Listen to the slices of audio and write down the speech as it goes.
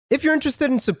If you're interested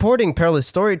in supporting Perilous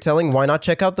storytelling, why not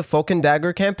check out the Folk and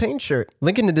Dagger campaign shirt?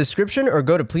 Link in the description or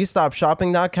go to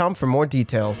pleasestopshopping.com for more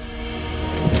details.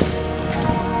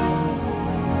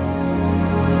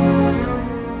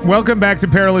 Welcome back to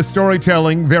Perilous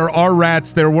Storytelling. There are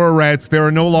rats, there were rats, there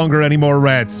are no longer any more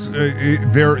rats.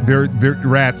 They're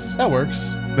rats. That works.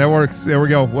 That works. There we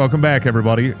go. Welcome back,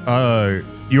 everybody.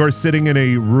 You are sitting in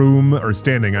a room, or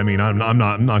standing. I mean, I'm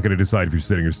not going to decide if you're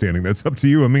sitting or standing. That's up to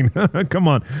you. I mean, come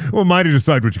on. Who am I to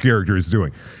decide what your character is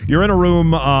doing? You're in a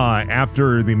room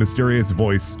after the mysterious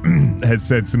voice has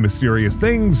said some mysterious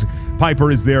things. Piper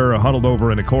is there, huddled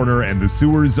over in a corner, and the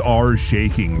sewers are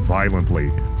shaking violently.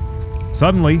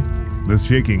 Suddenly, the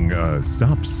shaking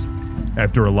stops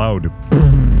after a loud.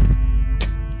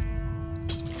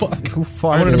 Fuck. Who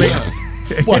farted?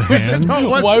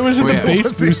 Why was it the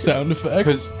bass boost sound effect?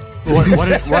 Because what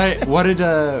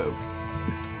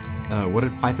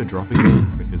did Piper drop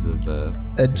again? Because of the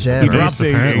A gem. He dropped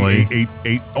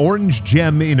a orange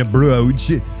gem in a brooch,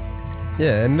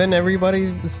 Yeah, and then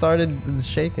everybody started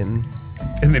shaking.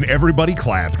 and then everybody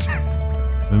clapped.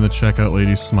 Then the checkout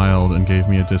lady smiled and gave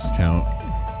me a discount.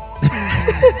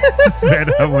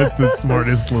 Said I was the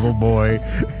smartest little boy.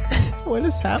 What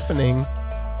is happening?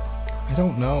 I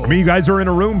don't know. I mean, you guys are in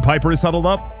a room. Piper is huddled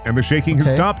up, and the shaking has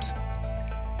Okay. stopped.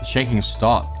 shaking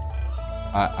stopped.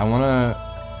 I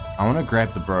wanna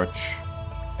grab the brooch,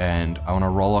 and I wanna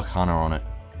roll Arcana on it,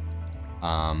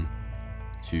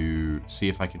 to see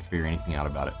if I can figure anything out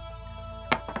about it.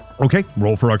 Okay,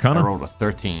 roll for I Arcana. rolled a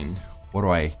 13. What do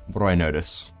I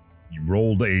notice? You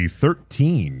rolled a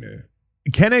 13.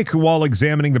 Kennick, while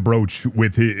examining the brooch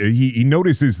with he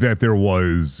notices that there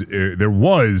was,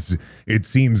 it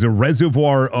seems, a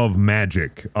reservoir of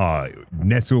magic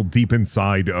nestled deep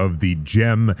inside of the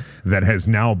gem that has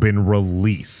now been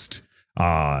released.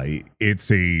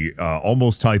 It's a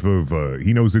almost type of,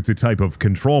 he knows it's a type of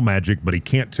control magic, but he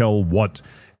can't tell what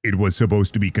it was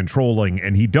supposed to be controlling,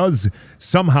 and he does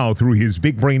somehow, through his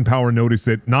big brain power, notice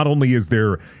that not only is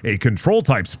there a control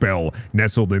type spell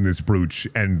nestled in this brooch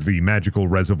and the magical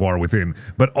reservoir within,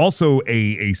 but also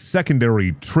a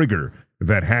secondary trigger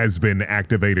that has been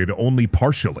activated only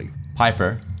partially.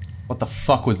 Piper, what the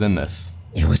fuck was in this?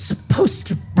 You were supposed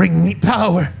to bring me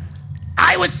power.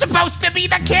 I was supposed to be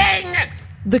the king!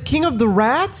 The king of the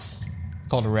rats? It's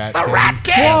called a rat. The king. rat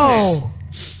king! Whoa!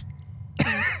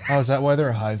 Oh, is that why they're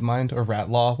a hive mind or rat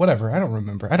law? Whatever. I don't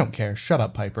remember. I don't care. Shut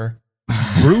up, Piper.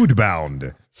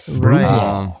 Broodbound,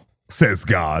 Right. says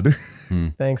God.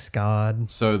 Thanks, God.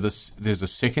 So there's a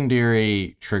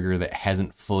secondary trigger that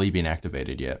hasn't fully been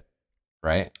activated yet,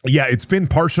 right? Yeah, it's been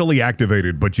partially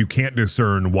activated, but you can't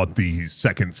discern what the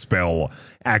second spell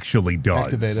actually does.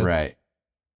 Activated. Right.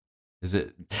 Is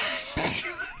it?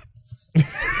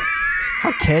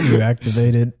 How can you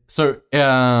activate it? So,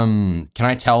 can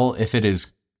I tell if it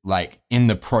is like in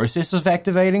the process of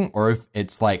activating, or if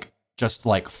it's like just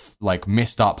like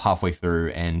messed up halfway through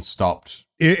and stopped?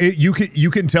 You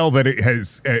can tell that it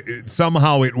has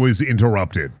somehow it was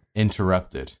interrupted,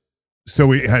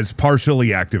 So it has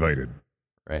partially activated.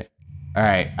 right. All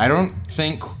right. I don't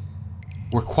think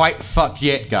we're quite fucked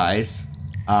yet, guys.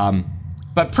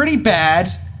 But pretty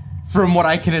bad from what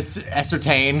I can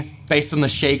ascertain based on the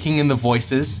shaking and the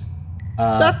voices.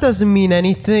 That doesn't mean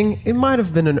anything. It might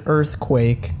have been an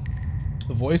earthquake.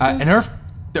 The voices?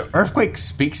 The earthquake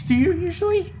speaks to you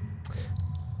usually?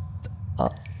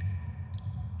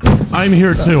 I'm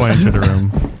here too, I enter the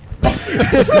room.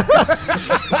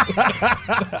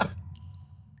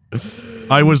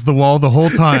 I was the wall the whole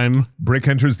time. Brick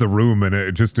enters the room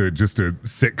and just a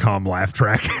sitcom laugh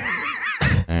track.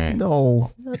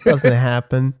 No, that doesn't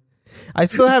happen. I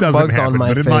still have Doesn't bugs happen, on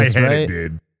my but face, in my head right? it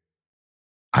did.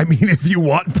 I mean, if you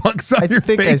want bugs on I your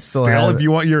think I face still still, have if it.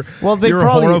 you want your They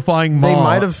probably, horrifying maw. They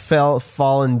might have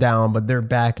fallen down, but they're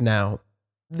back now.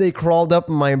 They crawled up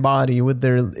my body with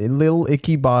their little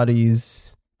icky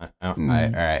bodies. All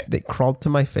right. They crawled to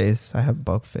my face. I have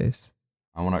bug face.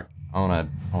 I wanna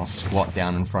squat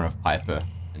down in front of Piper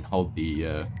and hold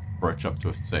the brooch up to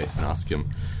his face and ask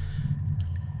him.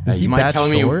 Is he you mind that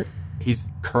telling short? me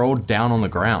he's curled down on the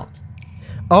ground?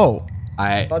 Oh,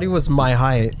 I thought he was my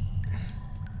height.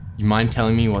 You mind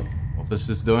telling me what this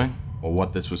is doing? Or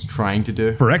what this was trying to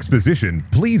do? For exposition,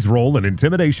 please roll an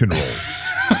intimidation roll.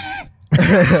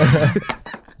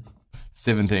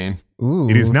 17. Ooh.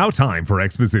 It is now time for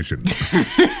exposition.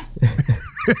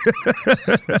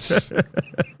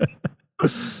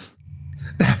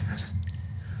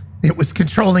 It was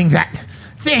controlling that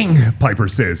thing. Piper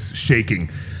says, shaking.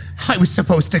 I was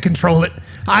supposed to control it.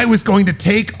 I was going to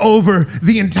take over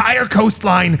the entire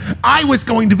coastline. I was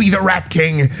going to be the Rat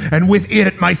King, and with it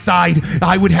at my side,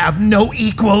 I would have no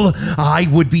equal. I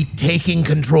would be taking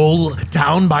control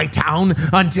town by town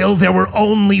until there were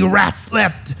only rats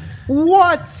left.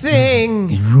 What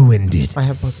thing? Ruined it. I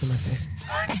have bugs in my face.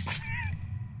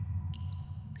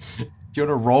 Do you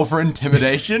want to roll for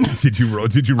intimidation? Did you roll?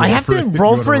 I have to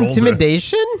roll for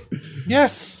intimidation?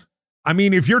 Yes. I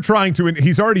mean, if you're trying to,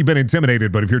 he's already been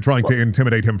intimidated. But if you're trying to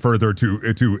intimidate him further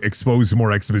to expose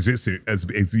more exposition, as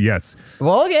yes.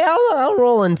 Well, okay, I'll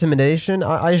roll intimidation.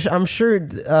 I'm sure.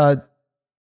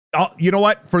 You know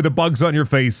what? For the bugs on your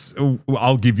face,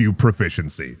 I'll give you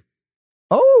proficiency.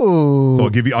 Oh, So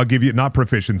I'll give you not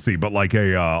proficiency, but like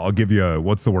I'll give you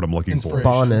what's the word I'm looking for?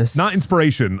 bonus. Not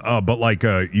inspiration, but like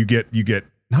you get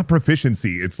not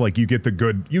proficiency. It's like you get the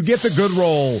good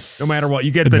roll no matter what.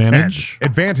 You get Advantage? the 10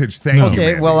 advantage. Thank you. Okay,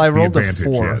 Mandy. well, I The rolled a advantage,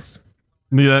 4. Yes.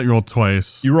 Yeah, you rolled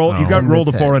twice. You rolled. You got And rolled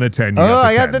the a 4 10. and a 10. You Oh, got the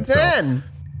I got the 10.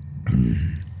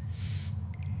 10.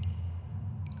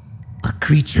 A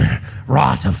creature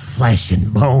wrought of flesh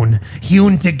and bone,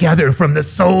 hewn together from the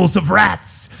souls of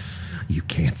rats. You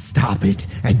can't stop it,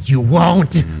 and you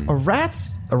won't. A rat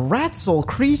soul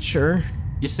creature.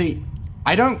 You see,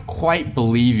 I don't quite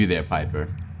believe you there, Piper.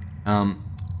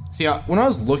 See, when I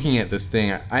was looking at this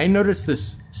thing, I noticed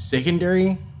this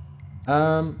secondary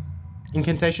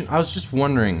incantation. I was just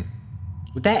wondering,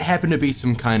 would that happen to be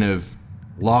some kind of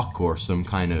lock or some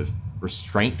kind of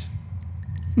restraint?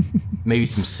 Maybe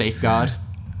some safeguard?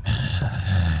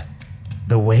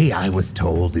 The way I was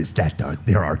told is that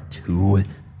there are 2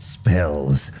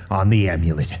 spells on the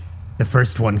amulet. The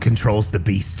first one controls the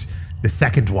beast. The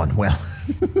second one, well...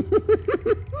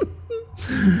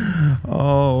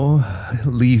 oh,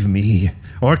 leave me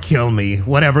or kill me,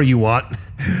 whatever you want.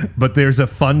 But there's a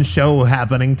fun show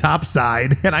happening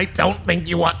topside, and I don't think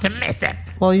you want to miss it.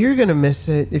 Well, you're gonna miss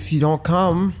it if you don't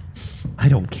come. I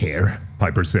don't care.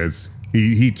 Piper says.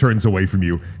 He turns away from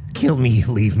you. Kill me,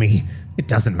 leave me. It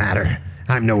doesn't matter.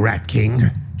 I'm no rat king,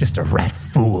 just a rat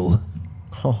fool.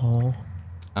 Oh.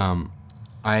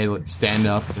 I stand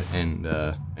up and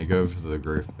I go over to the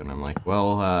group and I'm like,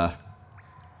 well, I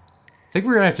think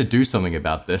we're gonna have to do something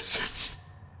about this.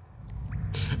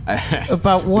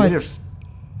 About what? If,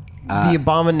 The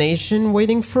abomination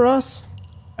waiting for us?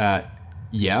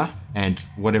 yeah, and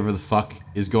whatever the fuck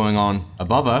is going on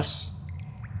above us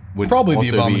would Probably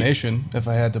also the abomination, if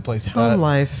I had to place a bet.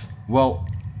 Life. Well,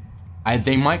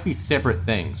 they might be separate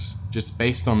things, just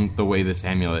based on the way this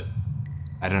amulet.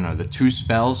 I don't know, the 2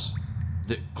 spells.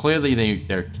 Clearly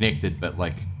they're connected, but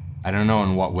like I don't know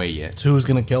in what way yet. So who's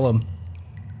gonna kill him?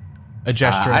 A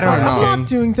gesture. I don't of know. I'm not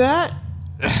doing that.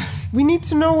 We need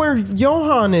to know where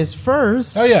Johan is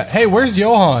first. Oh yeah. Hey, where's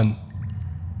Johan?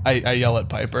 I yell at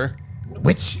Piper.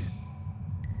 Which?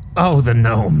 Oh, the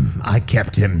gnome. I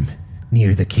kept him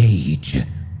near the cage.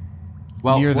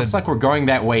 Well, Near looks the- like we're going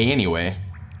that way anyway.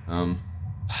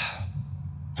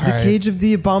 The cage of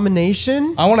the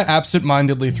abomination? I want to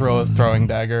absent-mindedly throw a throwing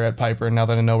dagger at Piper now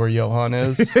that I know where Johan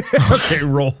is. Okay,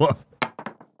 roll.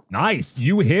 Nice.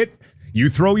 You hit. You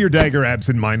throw your dagger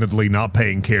absent-mindedly, not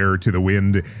paying care to the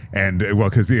wind, and, well,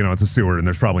 because, it's a sewer and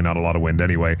there's probably not a lot of wind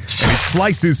anyway. And it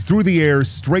slices through the air,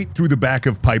 straight through the back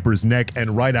of Piper's neck,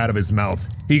 and right out of his mouth.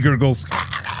 He gurgles,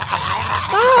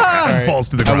 and falls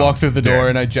to the ground. I walk through the door Dead.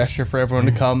 and I gesture for everyone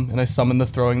to come, and I summon the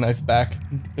throwing knife back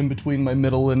in between my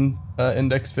middle and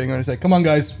index finger, and I say, "Come on,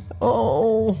 guys."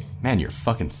 Oh. Man, you're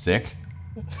fucking sick.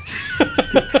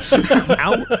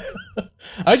 Ow.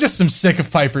 I just am sick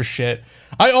of Piper's shit.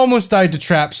 I almost died to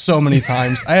traps so many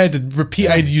times. I had to repeat.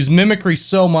 I had to use mimicry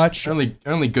so much.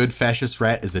 Only good fascist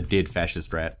rat is a dead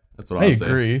fascist rat. That's what I I'll say.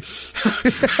 agree.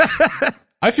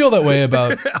 I feel that way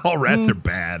about. All rats are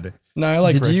bad. No, I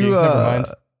like Did Ricky. you, Never mind.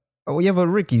 Oh, yeah, but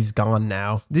Ricky's gone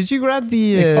now. Did you grab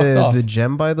He fucked the off.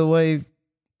 gem, by the way?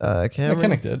 I Cameron?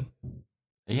 connected.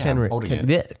 Yeah, I'm holding it.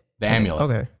 Yeah. The amulet.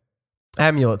 Okay.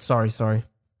 Amulet, sorry.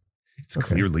 It's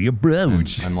clearly a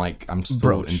brooch. I'm still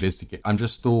Brooch. investigating. I'm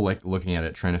just still like looking at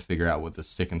it, trying to figure out what the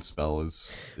second spell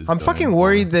is I'm doing. fucking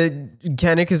worried that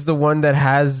Kennick is the one that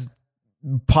has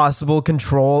possible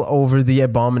control over the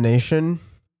abomination.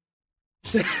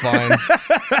 It's fine.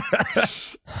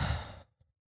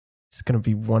 It's gonna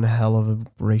be one hell of a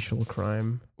racial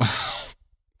crime. I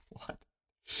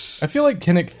feel like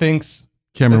Kinnick thinks.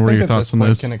 Cameron, I what are think your at thoughts on point,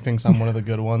 this? Kinnick thinks I'm one of the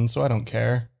good ones, so I don't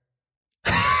care.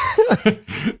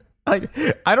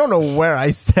 I don't know where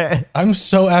I stand. I'm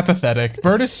so apathetic.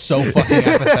 Bert is so fucking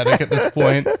apathetic at this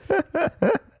point.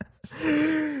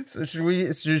 So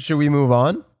should we move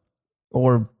on,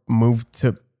 or move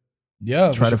to?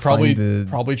 Yeah, Try we to should probably find the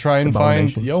probably try and find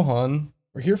abomination. Johan.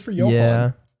 We're here for Johan.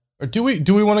 Yeah. Or do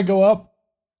we want to go up?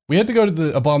 We had to go to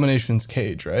the Abomination's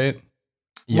cage, right?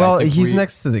 Yeah, well, I think he's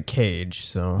next to the cage,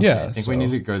 so Yeah. I think we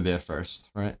need to go there first,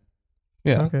 right?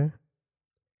 Yeah. okay.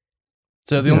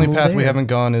 So the So only we're path we there. haven't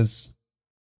gone is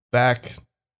back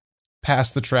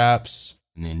past the traps.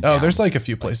 And then Oh, down. there's like a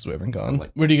few places we haven't gone.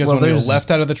 Like- Where do you guys Well, want to go? there's-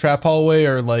 Left out of the trap hallway,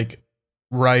 or like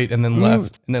right and then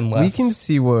left and then left? We can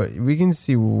see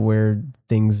where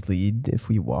things lead if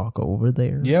we walk over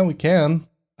there. Yeah, we can.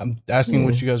 I'm asking Yeah.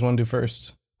 what you guys want to do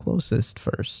first. Closest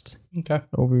first. Okay.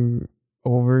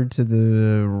 Over to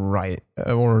the right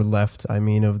or left, I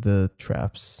mean, of the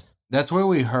traps. That's where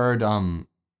we heard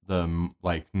the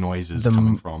like noises The-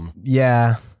 coming from.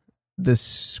 Yeah, the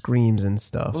screams and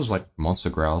stuff. It was like monster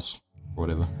growls or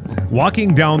whatever.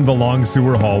 Walking down the long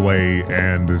sewer hallway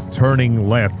and turning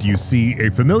left, you see a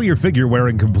familiar figure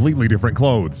wearing completely different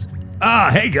clothes. Ah,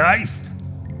 hey guys.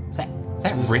 Is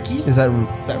that Ricky? Is that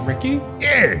Is that Ricky?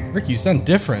 Yeah, Ricky, you sound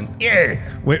different. yeah.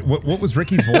 Wait, what was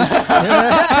Ricky's voice?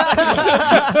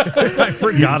 I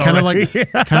forgot Kind of already.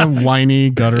 like, kind of whiny,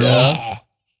 guttural.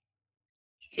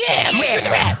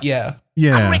 Yeah.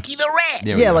 Yeah. Ricky the Rat.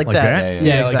 There we yeah, go. like Like that. that?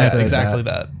 Yeah, like that's exactly exactly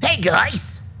that. Hey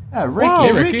guys. Ricky. Whoa,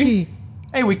 Hey, Ricky. Ricky.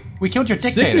 Hey, we killed your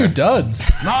Sick dictator. new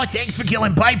duds. Oh, thanks for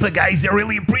killing Piper, guys. I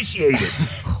really appreciate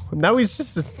it. Now he's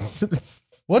just.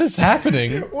 What is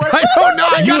happening? I don't know.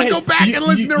 I gotta go back and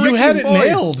listen to Ricky's You had it voice.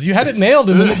 nailed. You had it nailed,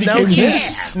 and then it now, became this.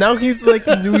 he's, now he's like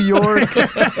New York.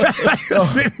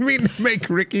 I didn't mean to make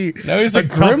Ricky Now he's a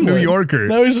tough gremlin. New Yorker.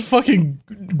 Now he's a fucking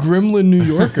gremlin New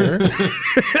Yorker.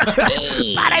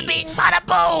 Hey, bada bing, bada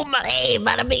boom. Hey,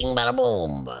 bada bing, bada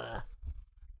boom.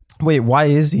 Wait, why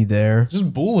is he there?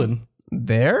 Just bullying.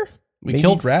 There? We Maybe-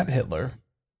 killed Rat Hitler.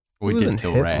 We wasn't did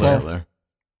kill Rat Hitler. Hitler.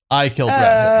 I killed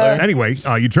Rat Hitler. Anyway,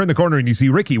 you turn the corner and you see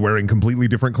Ricky wearing completely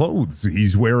different clothes.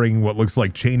 He's wearing what looks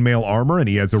like chainmail armor, and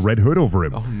he has a red hood over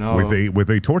him. Oh, no. With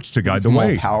a torch to guide He's the more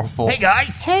way. powerful. Hey,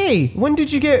 guys. Hey, when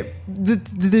did you get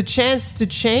the chance to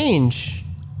change?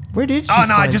 Where did you? Oh,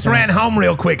 no, I find just that? ran home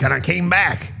real quick and I came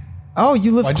back. Oh,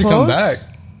 you live Why'd close? you come back?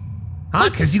 Huh?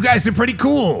 Because you guys are pretty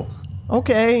cool.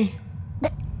 Okay.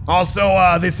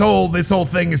 Also, this whole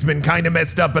thing has been kind of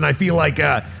messed up, and I feel like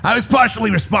I was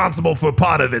partially responsible for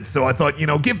part of it. So I thought,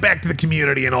 give back to the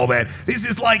community and all that. This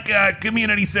is like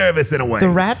community service in a way. The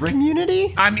rat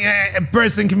community? I'm a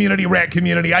person community, rat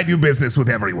community. I do business with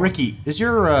everyone. Ricky, is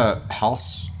your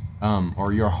house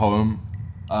or your home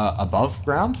above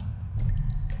ground?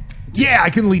 Yeah, I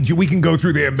can lead you. We can go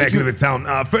through there and back into the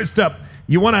town. First up,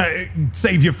 you want to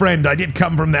save your friend. I did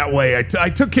come from that way. I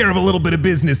took care of a little bit of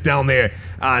business down there.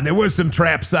 And there were some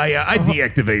traps. I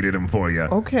deactivated them for you.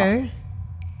 Okay.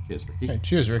 Cheers, Ricky. Hey,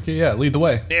 cheers, Ricky. Yeah, lead the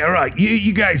way. Yeah, right.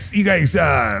 You guys, you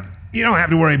don't have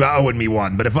to worry about owing me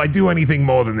one. But if I do anything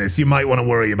more than this, you might want to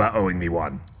worry about owing me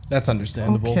one. That's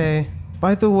understandable. Okay.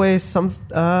 By the way,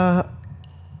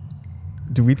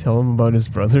 do we tell him about his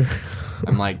brother?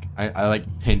 I'm like, I like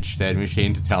pinch Sad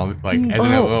Machine to tell him, like, as a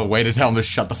little way to tell him to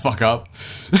shut the fuck up.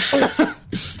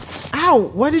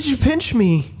 Ow! Why did you pinch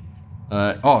me?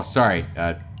 Sorry,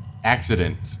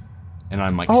 accident. And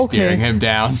I'm like Okay. staring him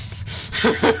down.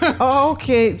 Oh,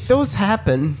 okay. Those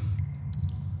happen.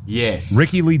 Yes.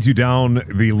 Ricky leads you down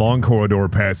the long corridor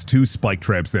past two spike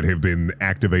traps that have been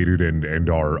activated and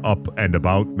are up and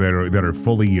about that are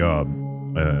fully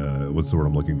what's the word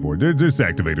I'm looking for? They're just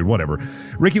activated, whatever.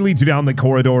 Ricky leads you down the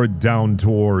corridor down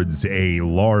towards a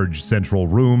large central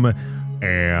room,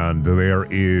 and there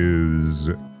is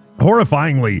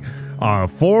horrifyingly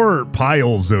 4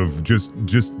 piles of just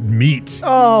meat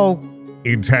Oh,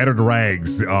 in tattered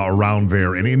rags around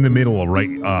there, and in the middle,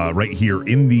 right here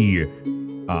in the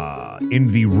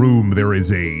room, there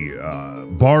is a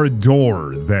barred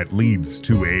door that leads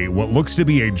to what looks to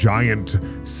be a giant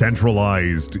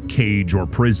centralized cage or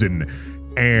prison,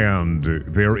 and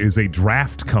there is a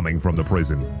draft coming from the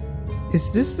prison.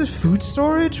 is this the food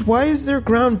storage? Why is there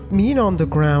ground meat on the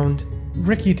ground?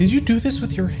 Ricky, did you do this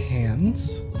with your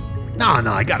hands? No,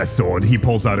 I got a sword. He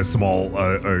pulls out a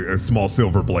small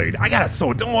silver blade. I got a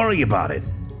sword. Don't worry about it.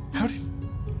 How did?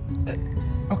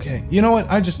 Okay, you know what?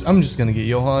 I'm just gonna get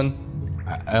Johan.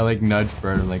 I like nudge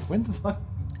Bird. I'm like, when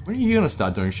are you gonna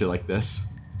start doing shit like this?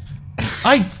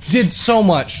 I did so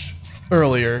much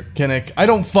earlier, Kinnick. I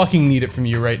don't fucking need it from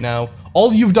you right now.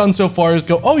 All you've done so far is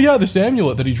go, oh yeah, this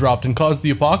amulet that he dropped and caused the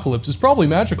apocalypse is probably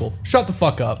magical. Shut the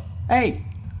fuck up. Hey!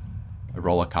 I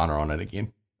roll a counter on it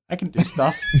again. I can do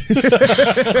stuff.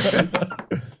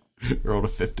 Rolled a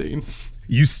 15.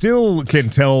 You still can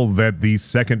tell that the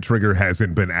second trigger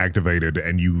hasn't been activated,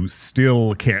 and you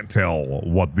still can't tell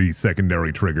what the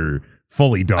secondary trigger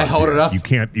fully does. I hold it up. You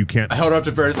can't. I held it up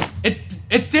to Bird.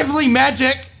 It's definitely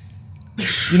magic!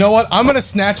 You know what? I'm gonna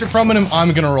snatch it from him.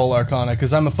 I'm gonna roll Arcana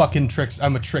because I'm a fucking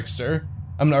I'm a trickster.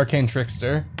 I'm an arcane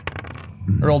trickster.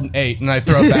 I rolled an 8 and I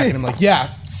throw it back and I'm like, yeah,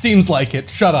 seems like it.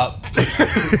 Shut up.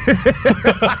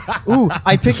 Ooh,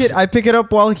 I pick it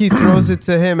up while he throws it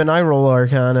to him and I roll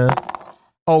Arcana.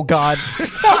 Oh god.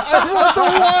 I rolled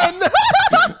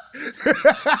a 1!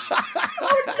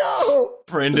 Oh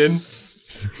no! Brendan.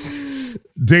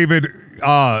 David,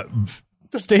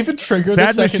 Does David trigger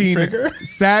the second trigger?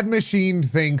 Sad Machine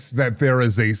thinks that there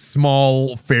is a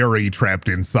small fairy trapped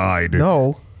inside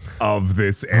of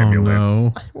this amulet. Oh,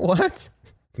 no. What?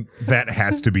 That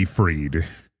has to be freed.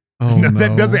 Oh, No, no.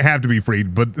 that doesn't have to be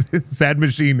freed, but Sad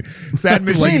Machine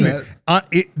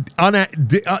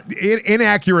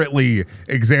inaccurately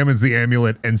examines the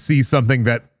amulet and sees something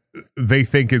that they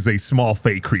think is a small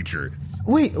fey creature.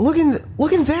 Wait, look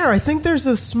in there. I think there's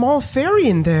a small fairy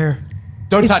in there.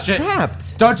 Don't It's touch it.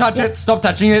 trapped. Don't touch it. Stop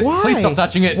touching it. Why? Please stop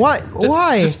touching it. What?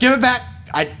 Why? Just give it back.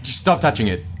 Just stop touching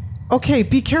it. Okay,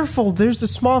 be careful. There's a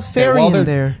small fairy while in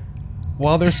there.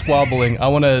 While they're squabbling, I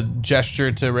want to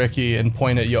gesture to Ricky and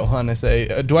point at Johan and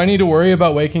say, do I need to worry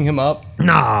about waking him up?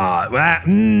 Nah,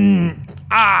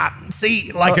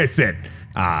 see, like I said,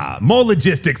 more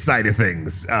logistics side of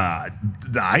things. I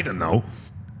don't know.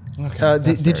 Okay,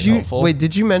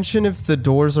 Did you mention if the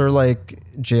doors are like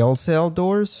jail cell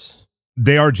doors?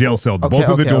 They are jail cell. Both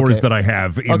of the doors that I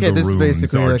have in the this is rooms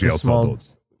basically are like jail a small.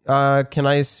 cell doors. Can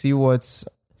I see what's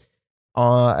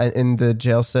in the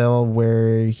jail cell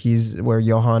where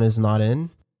Johan is not in?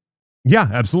 Yeah,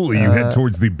 absolutely. You head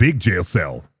towards the big jail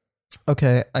cell.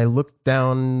 Okay, I look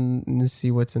down to see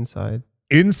what's inside.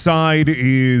 Inside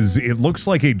it looks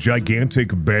like a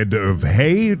gigantic bed of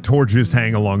hay. Torches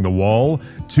hang along the wall.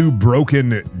 2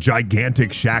 broken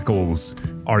gigantic shackles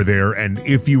are there. And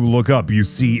if you look up, you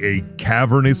see a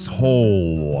cavernous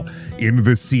hole in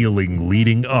the ceiling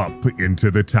leading up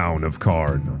into the town of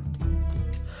Karn.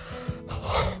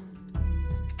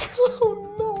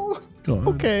 Oh no.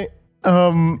 Okay.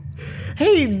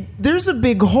 Hey, there's a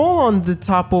big hole on the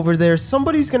top over there.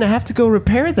 Somebody's gonna have to go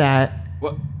repair that.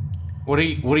 What do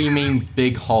you mean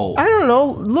big hole? I don't know.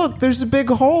 Look, there's a big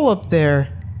hole up there.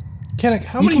 Kennick,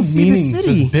 how You many can see the meanings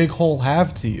city. does big hole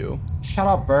have to you? Shut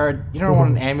up, bird. You don't know what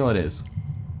an amulet is.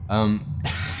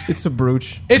 It's a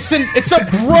brooch. It's a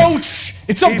brooch.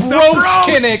 It's a brooch,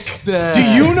 Kennick. Do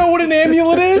you know what an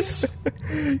amulet is?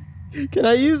 Can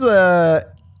I use a?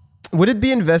 Would it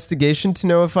be investigation to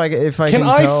know if I can Can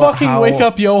I tell fucking how... wake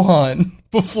up Johan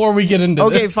before we get into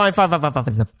Okay, this? fine.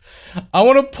 I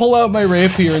want to pull out my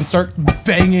rapier and start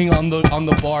banging on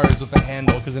the bars with the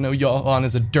handle because I know Johan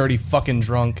is a dirty fucking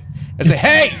drunk. And say,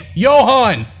 "Hey,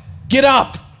 Johan, get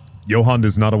up!" Johan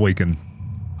does not awaken.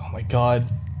 Oh my god.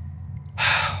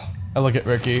 I look at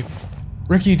Ricky.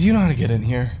 Ricky, do you know how to get in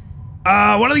here?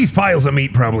 One of these piles of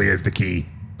meat probably has the key.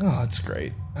 Oh, that's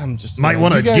great. I'm just Might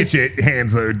want to you guys- get your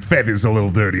hands feathers a little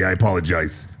dirty. I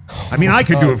apologize. I mean, I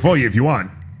could do it for you if you want,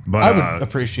 but I would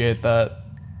appreciate that.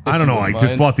 I don't if know. you I wouldn't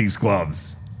just mind. bought these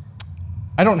gloves.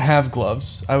 I don't have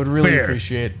gloves. I would really Fair.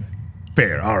 appreciate.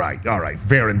 Fair. All right.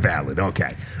 Fair and valid.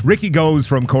 Okay. Ricky goes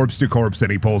from corpse to corpse and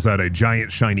he pulls out a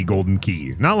giant shiny golden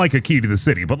key. Not like a key to the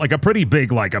city, but like a pretty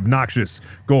big, like obnoxious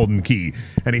golden key.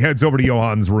 And he heads over to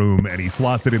Johan's room and he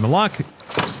slots it in the lock,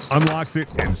 unlocks it,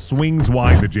 and swings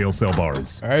wide the jail cell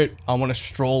bars. All right, I want to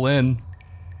stroll in,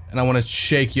 and I want to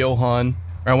shake Johan.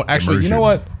 Or actually, you Immersion. know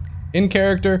what? In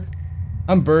character,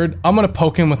 I'm Bird. I'm gonna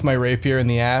poke him with my rapier in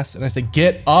the ass, and I say,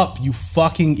 "Get up, you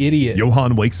fucking idiot!"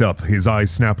 Johan wakes up. His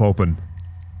eyes snap open.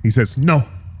 He says, No!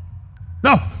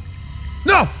 No!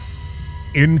 No!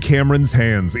 In Cameron's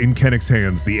hands, in Kennick's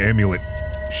hands, the amulet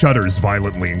shudders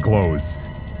violently and glows.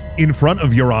 In front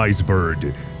of your eyes,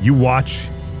 Bird, you watch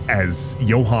as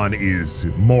Johan is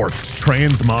morphed,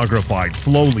 transmogrified,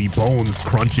 slowly bones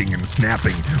crunching and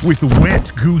snapping with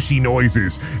wet, gushy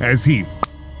noises as he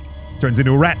turns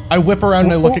into a rat. I whip around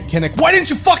and I look at Kennick. Why didn't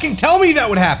you fucking tell me that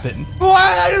would happen? What?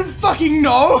 I don't fucking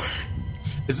know.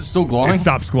 Is it still glowing? It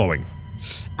stops glowing.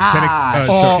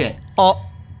 Shit.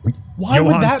 Why Johan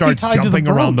would that be starts tied to the jumping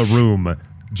around the brooch? room.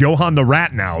 Johan the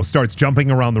rat now starts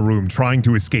jumping around the room, trying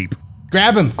to escape.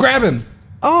 Grab him! Grab him!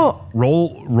 Oh,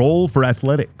 Roll for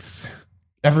athletics.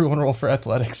 Everyone roll for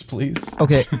athletics, please.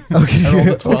 okay. I rolled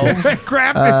a 12.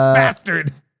 Grab this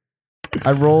bastard.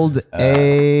 I rolled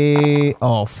a.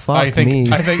 Oh fuck I think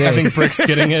me! I think six. Brick's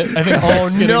getting it. I think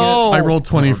Brick's getting no! I rolled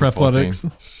 20 for 14.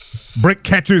 athletics. Brick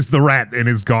catches the rat in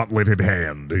his gauntleted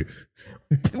hand.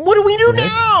 What do we do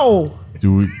now?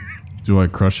 Do I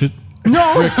crush it?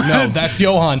 No. it. No, that's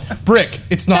Johan. Brick,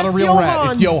 it's not That's a real rat.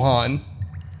 Johan. It's Johan.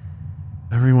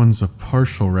 Everyone's a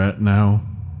partial rat now.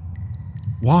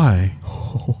 Why?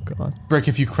 Oh God. Brick,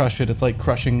 if you crush it, it's like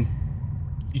crushing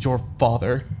your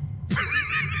father.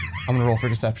 I'm gonna roll for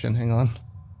deception. Hang on.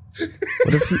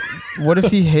 What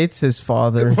if he hates his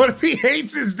father? What if he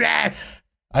hates his dad?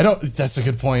 I don't. That's a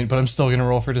good point, but I'm still gonna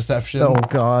roll for deception. Oh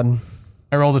God.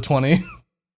 I rolled a 20.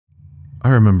 I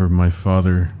remember my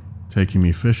father taking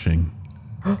me fishing.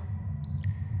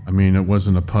 I mean, it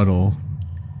wasn't a puddle,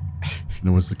 and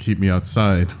it was to keep me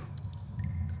outside.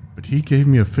 But he gave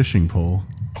me a fishing pole.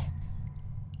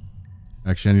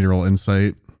 Actually, I need to roll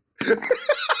insight.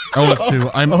 Oh, two.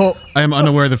 I am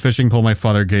unaware the fishing pole my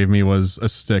father gave me was a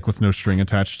stick with no string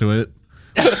attached to it.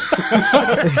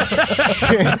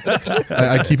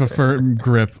 I keep a firm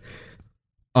grip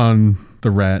on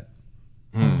the rat,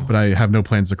 but I have no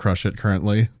plans to crush it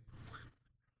currently.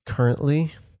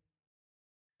 Currently?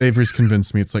 Avery's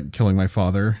convinced me it's like killing my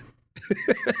father.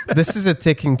 This is a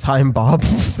ticking time bomb.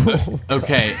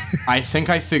 Okay, I think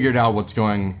I figured out what's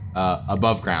going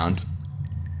above ground.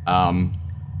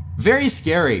 Very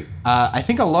scary. I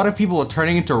think a lot of people are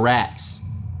turning into rats.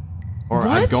 Or are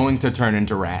What? going to turn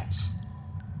into rats.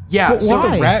 Yeah, But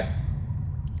why? The rat.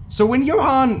 So when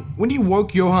you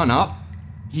woke Johan up,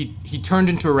 he turned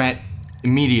into a rat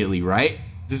immediately, right?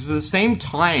 This is the same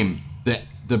time that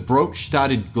the brooch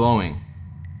started glowing.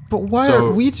 But why So-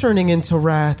 are we turning into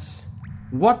rats?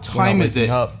 What time is it?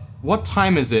 waking up. What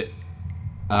time is it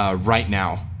right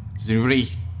now? Does anybody?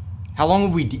 How long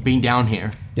have we been down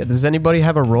here? Yeah, does anybody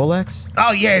have a Rolex?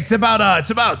 Oh yeah, it's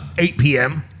about 8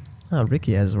 p.m. Oh,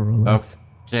 Ricky has a Rolex.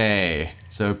 Okay,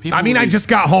 so people. I mean, I just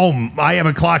got home. I have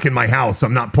a clock in my house.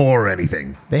 I'm not poor or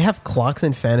anything. They have clocks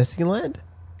in Fantasyland?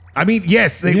 I mean,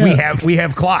 yes, we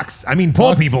have clocks. I mean,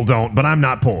 poor people don't, but I'm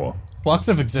not poor. Clocks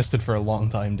have existed for a long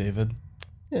time, David.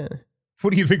 Yeah.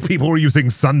 What do you think people were using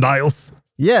sundials?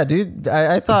 Yeah, dude.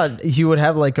 I thought he would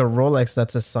have like a Rolex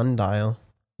that's a sundial.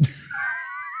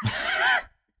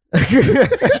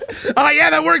 Oh yeah,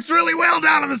 that works really well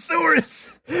down in the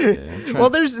sewers. Well,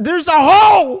 there's a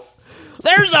hole!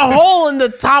 There's a hole in the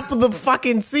top of the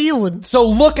fucking ceiling. So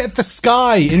look at the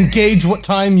sky and gauge what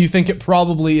time you think it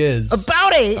probably is.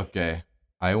 About 8. Okay,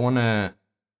 I wanna.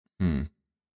 I'm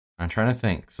trying to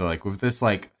think. So like with this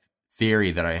like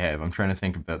theory that I have, I'm trying to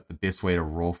think about the best way to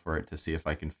roll for it to see if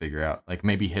I can figure out like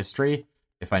maybe history.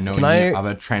 If I know Can any I-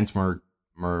 other transmog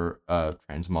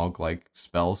like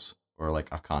spells or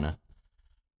like arcana.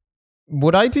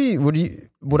 Would I be How able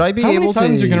many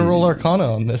times to are you gonna roll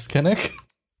Arcana on this, Kinnick?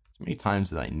 As many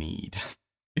times as I need.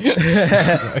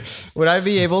 Would I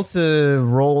be able to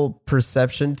roll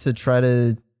perception to try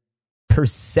to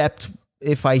percept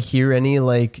if I hear any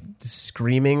like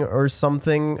screaming or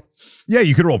something Yeah,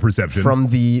 you could roll perception. from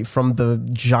the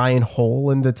giant hole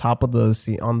in the top of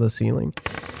on the ceiling?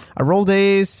 I rolled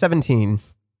a 17.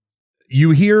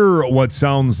 You hear what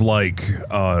sounds like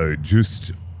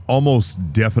just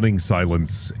almost deafening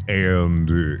silence, and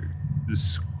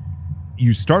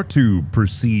you start to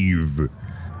perceive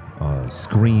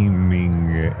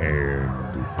screaming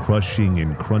and crushing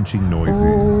and crunching noises.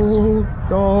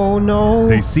 Oh no!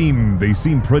 They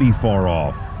seem pretty far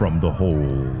off from the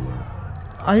hole.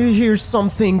 I hear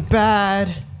something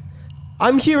bad.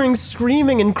 I'm hearing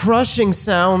screaming and crushing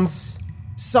sounds.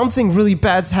 Something really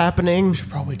bad's happening.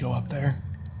 Probably go up there.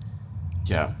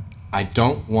 Yeah, I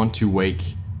don't want to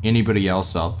wake anybody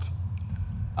else up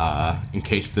in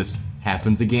case this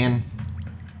happens again.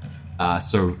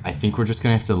 So I think we're just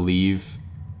gonna have to leave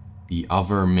the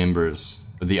other members,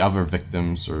 or the other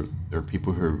victims, or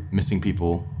people who are missing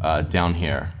people down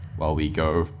here while we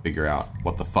go figure out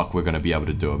what the fuck we're gonna be able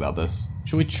to do about this.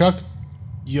 Should we chuck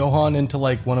Johan into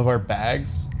like one of our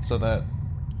bags so that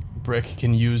Brick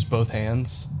can use both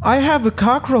hands? I have a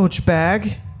cockroach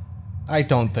bag. I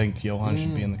don't think Johan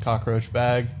should be in the cockroach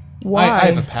bag. Why? I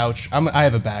have a pouch. I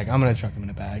have a bag. I'm gonna chuck him in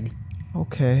a bag.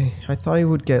 Okay, I thought he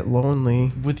would get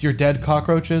lonely. With your dead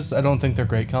cockroaches, I don't think they're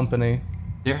great company.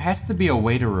 There has to be a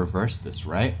way to reverse this,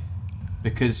 right?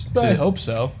 Because I hope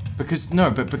so. because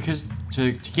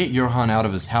to get Johan out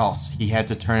of his house, he had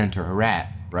to turn into a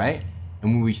rat, right?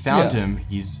 And when we found Yeah. him,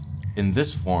 he's in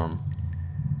this form.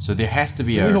 So there has to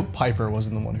be I a. hope Piper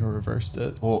wasn't the one who reversed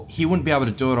it. Well, he wouldn't be able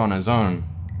to do it on his own.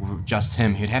 With just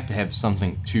him, he'd have to have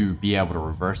something to be able to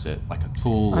reverse it, like a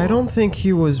tool. I or- don't think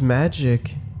he was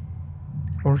magic.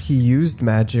 Or he used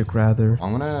magic, rather.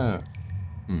 I'm gonna.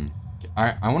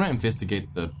 I want to investigate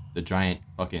the giant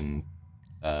fucking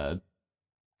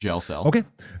jail cell. Okay.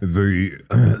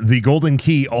 The golden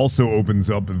key also opens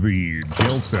up the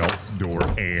jail cell door,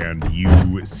 and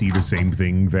you see the same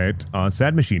thing that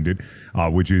Sad Machine did,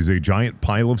 which is a giant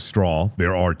pile of straw.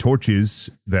 There are torches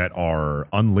that are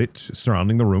unlit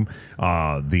surrounding the room.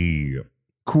 The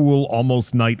cool,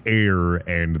 almost night air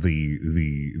and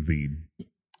the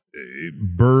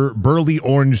burly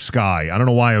orange sky. I don't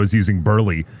know why I was using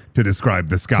burly to describe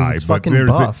the sky, It's but fucking there's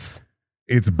buff.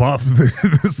 it's buff.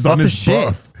 The sun Buff is as shit.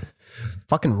 buff.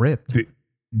 Fucking ripped.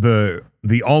 The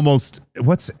almost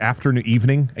what's afternoon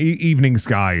evening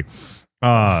sky.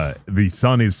 The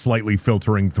sun is slightly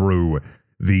filtering through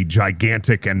the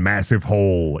gigantic and massive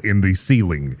hole in the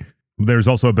ceiling. There's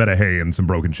also a bed of hay and some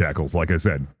broken shackles, like I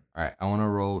said. All right, I want to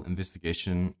roll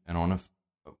investigation, and I want to.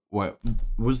 What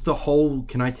was the hole?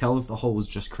 Can I tell if the hole was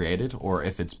just created or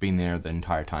if it's been there the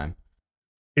entire time?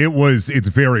 It's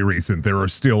very recent.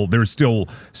 There's still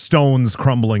stones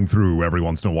crumbling through every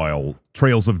once in a while.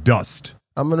 Trails of dust.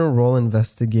 I'm gonna roll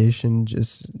investigation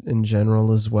just in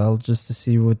general as well, just to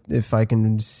see if I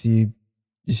can see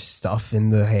stuff in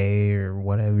the hay or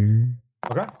whatever.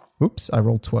 Okay. Oops, I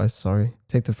rolled twice. Sorry.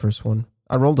 Take the first one.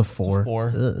 I rolled a 4.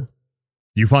 4. Ugh.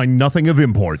 You find nothing of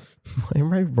import. Why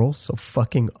am I roll so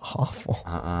fucking awful?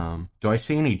 Do I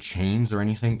see any chains or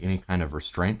anything? Any kind of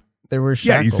restraint? There were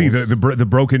Yeah, shackles. you see the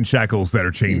broken shackles that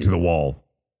are chained to the wall.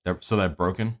 So they're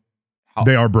broken?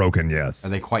 They are broken, yes. Are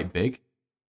they quite big?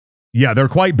 Yeah, they're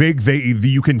quite big.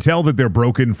 You can tell that they're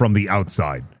broken from the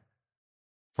outside.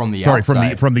 From the Sorry,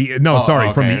 outside? from the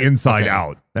from the inside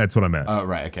out. That's what I meant. Oh,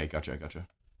 right. Okay, gotcha. All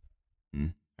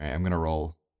right, I'm gonna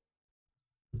roll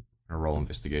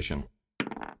investigation.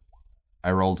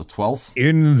 I rolled a 12.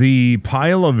 In the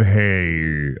pile of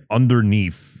hay,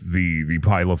 underneath the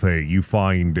pile of hay, you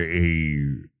find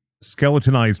a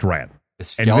skeletonized rat.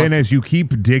 And then as you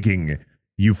keep digging,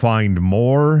 you find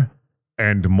more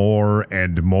and more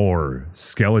and more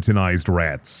skeletonized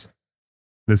rats.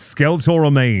 The skeletal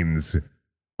remains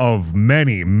of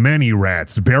many, many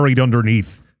rats buried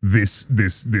underneath this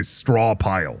straw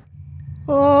pile.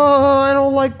 Oh, I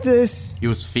don't like this. He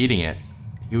was feeding it.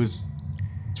 He was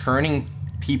turning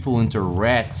people into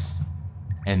rats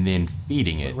and then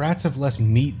feeding it. Rats have less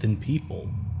meat than people.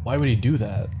 Why would he do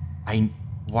that?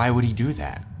 Why would he do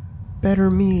that? Better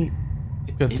meat.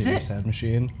 Good Is thing, it? Sad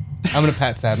Machine. I'm gonna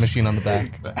pat Sad Machine on the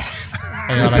back.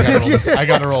 Hang on, I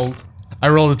gotta roll. I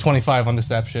rolled a 25 on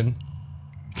deception.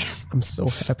 I'm so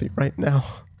happy right now.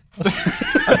 I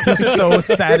feel so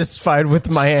satisfied with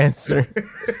my answer.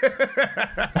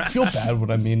 I feel bad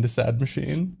when I mean to Sad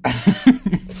Machine.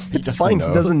 It's fine.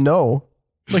 He doesn't know.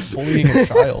 Like bullying a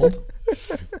child.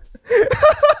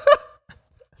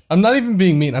 I'm not even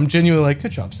being mean. I'm genuinely like,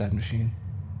 good job, Sad Machine.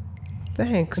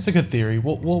 Thanks. That's a good theory.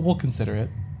 We'll consider it.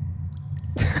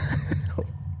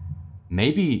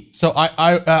 Maybe. So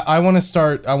I want to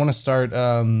start. I want to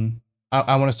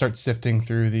start sifting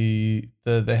through the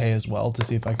hay as well to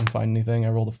see if I can find anything. I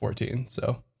rolled a 14,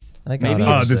 so I got Maybe it.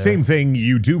 it's- The same thing,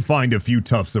 you do find a few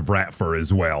tufts of rat fur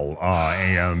as well,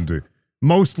 and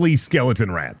mostly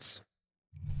skeleton rats.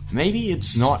 Maybe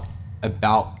it's not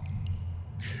about.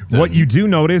 What you do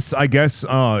notice, I guess,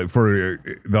 for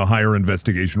the higher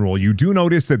investigation roll, you do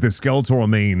notice that the skeletal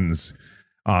remains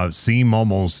seem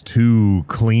almost too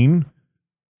clean.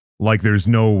 Like there's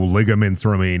no ligaments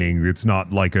remaining. It's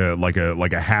not like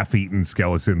a half-eaten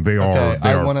skeleton. They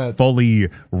are fully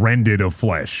rended of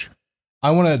flesh. I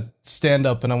want to stand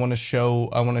up and I want to show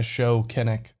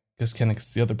Kennick, because Kennick's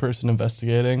the other person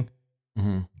investigating.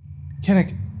 Mm-hmm.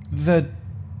 Kennick,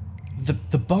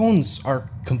 the bones are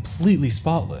completely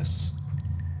spotless.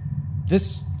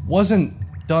 This wasn't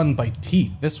done by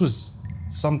teeth. This was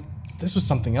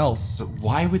something else. So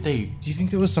why would they? Do you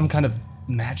think there was some kind of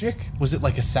magic? Was it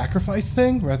like a sacrifice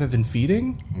thing rather than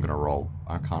feeding? I'm gonna roll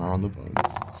Arcana on the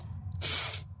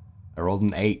bones. I rolled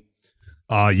an 8.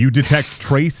 You detect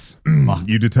trace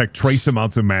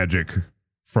amounts of magic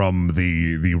from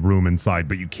the room inside,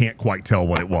 but you can't quite tell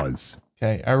what it was.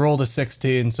 Okay, I rolled a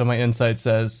 16, so my insight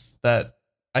says that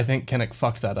I think Kennick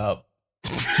fucked that up.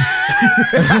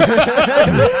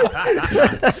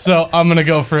 So I'm gonna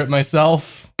go for it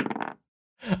myself.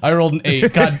 I rolled an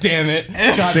 8. God damn it.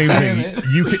 God Same damn thing.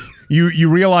 it. You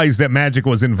realize that magic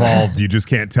was involved. You just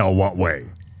can't tell what way.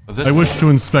 I wish to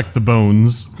inspect the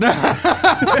bones.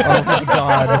 Oh my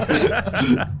god.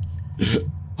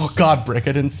 Oh god, Brick,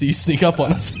 I didn't see you sneak up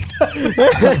on us.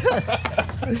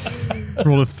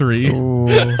 Roll a 3. Ooh.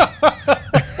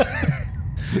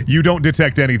 You don't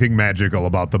detect anything magical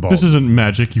about the bones. This isn't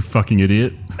magic, you fucking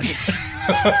idiot.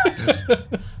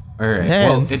 All right. Man.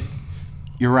 Well,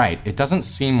 you're right. It doesn't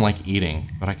seem like eating,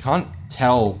 but I can't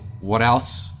tell what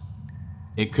else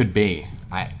it could be.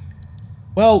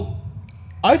 Well,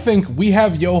 I think we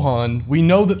have Johan. We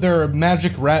know that there are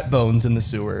magic rat bones in the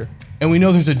sewer, and we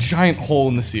know there's a giant hole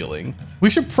in the ceiling. We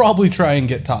should probably try and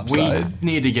get We topside.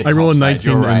 need to get. I roll a topside,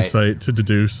 19 you're right. insight to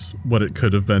deduce what it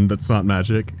could have been that's not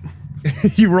magic.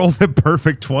 You rolled a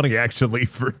perfect 20 actually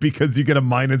because you get a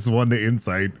 -1 to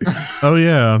insight. Oh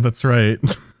yeah, that's right.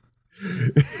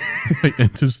 My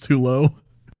int is too low.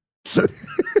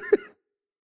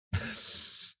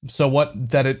 So what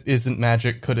that it isn't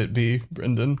magic could it be,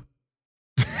 Brendan?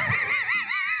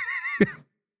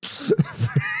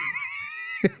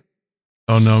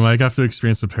 Oh no, I have to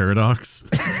experience a paradox.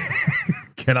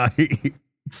 Can I?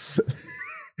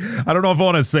 I don't know if I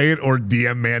want to say it or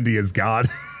DM Mandy as God.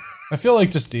 I feel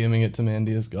like just DMing it to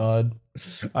Mandy as God.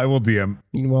 I will DM.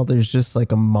 Meanwhile, there's just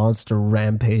like a monster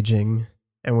rampaging,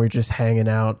 and we're just hanging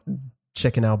out,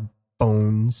 checking out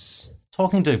bones.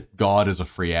 Talking to God is a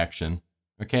free action.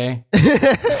 Okay.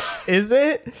 Is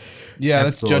it? Yeah,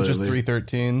 Absolutely. that's Judges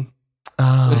 3:13.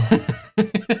 Oh,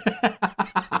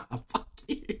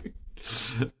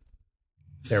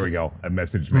 There we go. I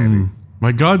messaged Mandy.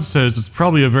 My god says it's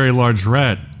probably a very large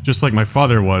rat, just like my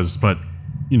father was, but,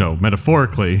 you know,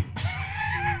 metaphorically.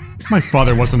 My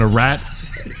father wasn't a rat.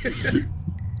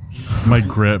 My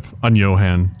grip on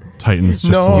Johan tightens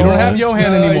just No. a You little. don't have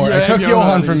Johan anymore. you I have took Johan.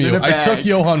 Johan from He's you. in a I took bag.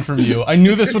 Johan from you. I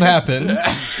knew this would happen.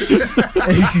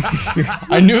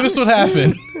 I knew this would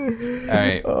happen. All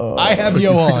right. I have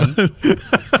Johan.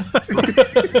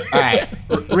 All right.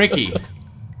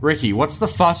 Ricky, what's the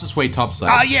fastest way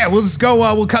topside? Yeah, we'll just go,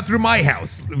 we'll cut through my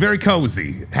house. Very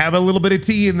cozy. Have a little bit of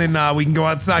tea, and then we can go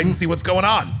outside and see what's going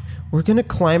on. we're gonna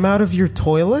climb out of your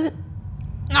toilet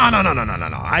No.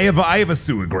 I have a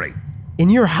sewer grate. in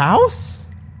your house?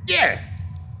 Yeah.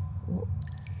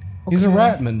 He's a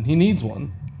ratman. He needs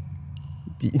one.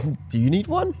 Do you need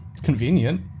one? It's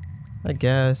convenient. I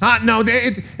guess. No,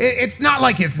 it's not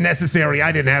like it's necessary.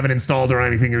 I didn't have it installed or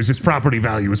anything. It was just property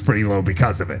value was pretty low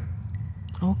because of it.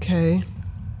 Okay.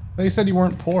 They said you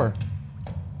weren't poor.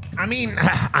 I mean,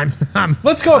 I'm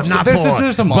Let's go I'm not upstairs. poor,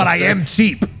 There's a but I monster. am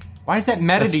cheap. Why is that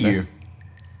meta That's to fair. you,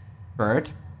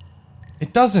 Bird?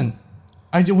 It doesn't.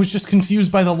 I was just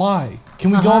confused by the lie.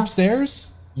 Can we go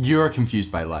upstairs? You're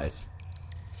confused by lies.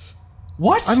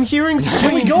 What? I'm hearing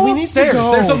Can we screams. go We need to upstairs?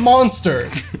 go. There's a monster.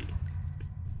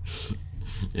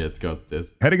 Yeah, let's go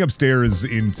upstairs. Heading upstairs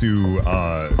into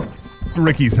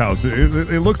Ricky's house.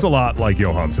 It looks a lot like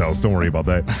Johan's house. Don't worry about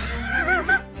that.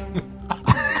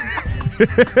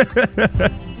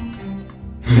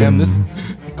 Damn, this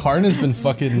Karn has been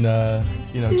fucking,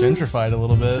 gentrified a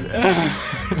little bit.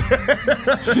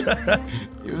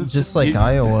 Just like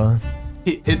Iowa.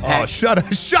 It's Oh, shut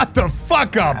the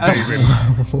fuck up, David.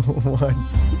 What?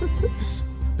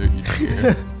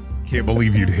 Can't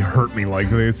believe you'd hurt me like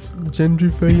this.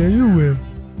 Gentrify Iowa.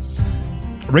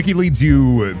 Ricky leads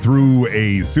you through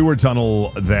a sewer tunnel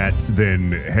that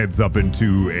then heads up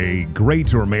into a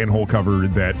grate or manhole cover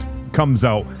that comes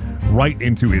out right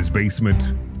into his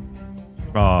basement.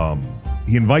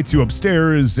 He invites you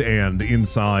upstairs, and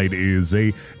inside is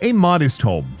a modest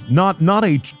home. Not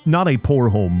a poor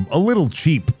home, a little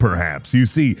cheap perhaps. You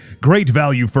see great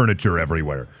value furniture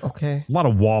everywhere. Okay. A lot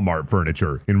of Walmart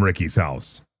furniture in Ricky's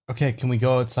house. Okay, can we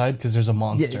go outside? Because there's a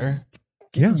monster.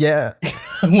 Yeah.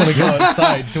 I want to go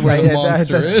outside to where the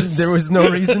monster is. There was no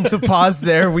reason to pause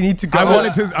there. We need to go.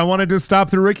 I wanted to stop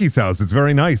through Ricky's house. It's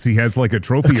very nice. He has like a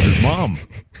trophy of his mom.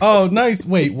 Oh, nice.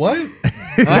 Wait, what?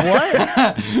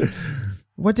 What?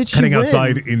 What did she Heading win?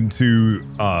 outside into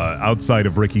outside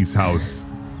of Ricky's house,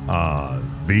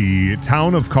 the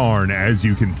town of Karn, as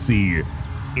you can see,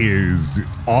 is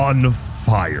on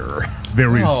fire.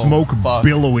 There is Oh, smoke fuck.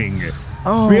 billowing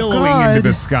God. into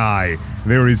the sky.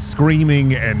 There is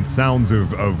screaming and sounds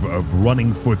of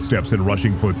running footsteps and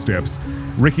rushing footsteps.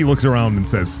 Ricky looks around and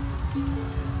says,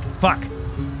 "Fuck,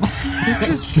 This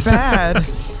is bad.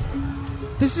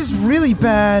 This is really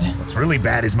bad. What's really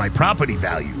bad is my property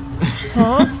value.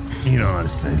 Huh? You know,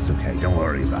 it's okay. Don't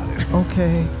worry about it.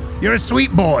 Okay. You're a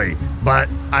sweet boy, but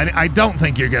I don't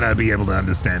think you're going to be able to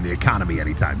understand the economy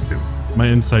anytime soon. My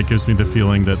insight gives me the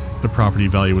feeling that the property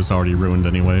value was already ruined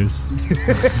anyways.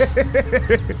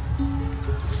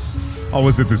 oh,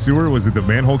 was it the sewer? Was it the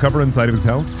manhole cover inside of his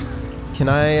house?" Can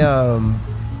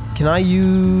I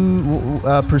use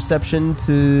perception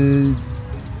to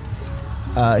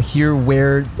hear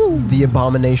where the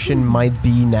abomination might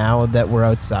be now that we're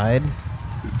outside?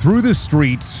 Through the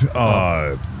street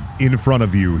in front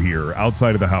of you here,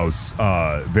 outside of the house,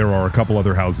 there are a couple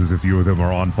other houses. A few of them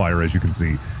are on fire, as you can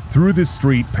see. Through this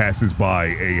street passes by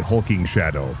a hulking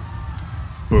shadow.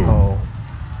 Boom, Oh.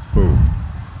 boom,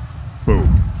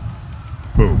 boom,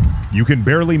 boom. You can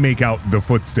barely make out the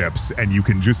footsteps, and you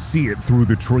can just see it through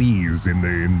the trees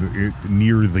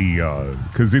near the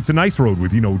because it's a nice road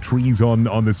with trees on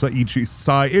each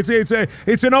side.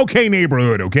 It's an okay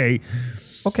neighborhood, okay.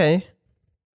 Okay.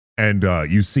 And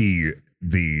you see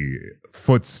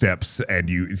footsteps, and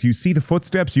you see the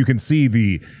footsteps. You can see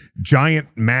the giant,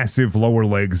 massive lower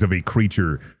legs of a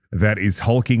creature that is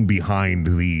hulking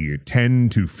behind the 10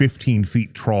 to 15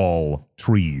 feet tall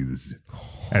trees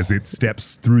as it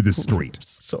steps through the street.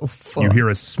 So fun. You hear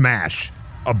a smash.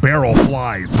 A barrel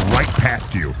flies right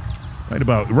past you. Right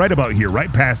about here,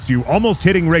 right past you, almost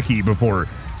hitting Ricky before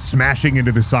smashing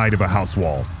into the side of a house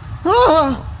wall.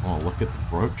 Oh, look at the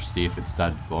brooch, see if it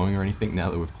started glowing or anything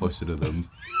now that we're closer to the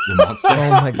monster. Oh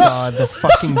my god, the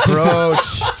fucking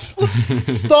brooch.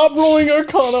 Stop rolling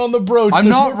Arcana on the brooch. I'm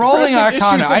not rolling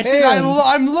Arcana. I said hand.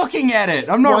 I'm looking at it.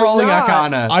 I'm not Why rolling not?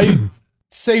 Arcana. I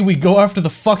say we go after the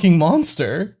fucking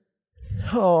monster.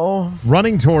 Oh.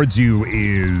 Running towards you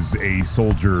is a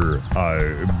soldier,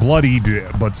 bloodied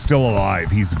but still alive.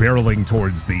 He's barreling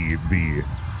towards the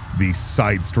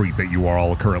side street that you are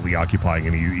all currently occupying,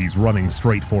 and he's running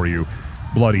straight for you,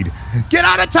 bloodied. Get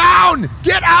out of town!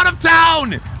 Get out of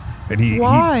town! And he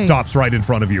stops right in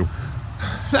front of you.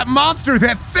 That monster,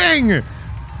 that thing!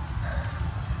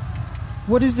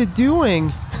 What is it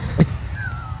doing?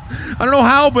 I don't know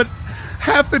how, but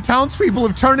half the townspeople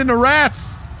have turned into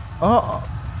rats.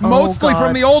 Mostly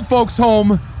from the old folks'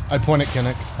 home. I point at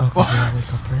Kinnick. Oh, God,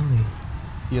 wake up friendly.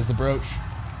 He has the brooch.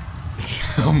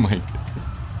 Oh my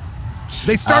goodness.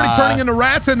 They started turning into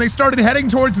rats, and they started heading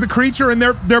towards the creature, and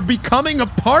they're becoming a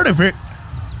part of it.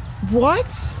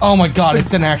 What? Oh my god,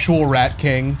 it's an actual rat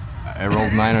king. I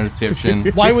rolled 9 on deception.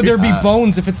 Why would there be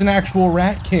bones if it's an actual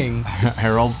rat king? I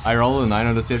rolled a 9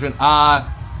 on deception. I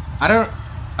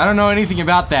don't know anything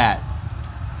about that.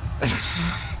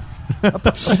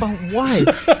 About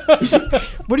what?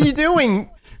 What are you doing?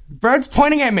 Bird's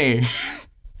pointing at me.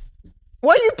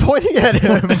 Why are you pointing at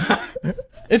him?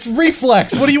 It's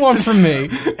reflex. What do you want from me?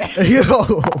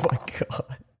 Oh my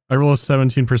god. I roll a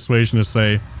 17 persuasion to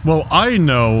say, well, I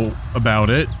know about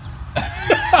it.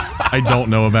 I don't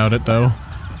know about it, though.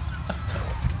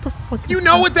 What the fuck? You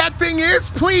know what that thing is?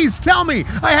 Please tell me.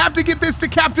 I have to get this to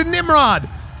Captain Nimrod.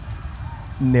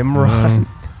 Nimrod.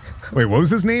 Wait, what was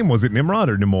his name? Was it Nimrod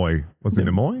or Nimoy? Was it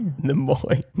Nimoy?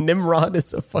 Nimoy. Nimrod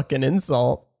is a fucking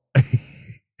insult.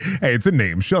 Hey, it's a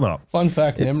name. Shut up. Fun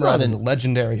fact, It's Nimrod not is a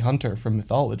legendary hunter from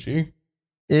mythology.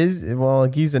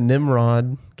 Well, he's a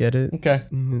Nimrod. Get it? Okay.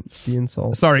 The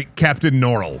insult. Sorry, Captain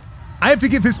Norrell. I have to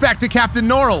get this back to Captain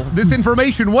Norrell. This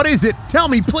information, what is it? Tell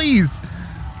me, please.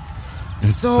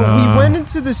 So we went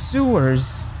into the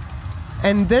sewers,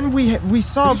 and then we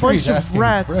saw a Pretty sure bunch he's of asking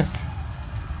rats. Brick.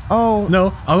 Oh,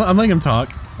 No, I'm letting him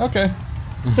talk. Okay.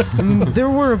 there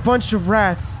were a bunch of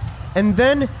rats, and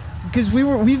then because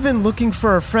we've been looking for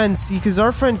our friend, see, because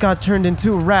our friend got turned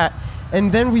into a rat,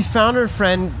 and then we found our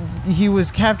friend. He was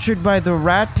captured by the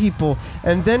rat people,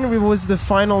 and then it was the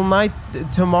final night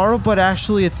tomorrow, but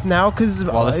actually it's now because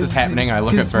While this is happening, I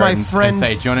look at Bird and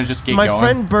say, do you want to just keep my going?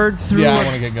 friend Bird threw. Yeah, I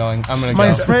want to get going. I'm gonna My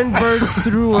go. friend Bird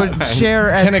threw a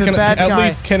chair at the bad at guy.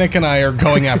 least Kinnick and I are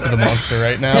going after the monster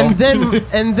right now. And then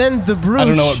the brooch. I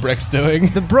don't know what Brick's doing.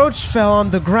 The brooch fell on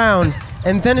the ground,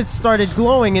 and then it started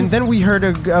glowing, and then we heard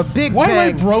a big Why bang.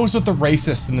 am I bros with the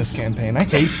racist in this campaign? I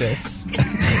hate this.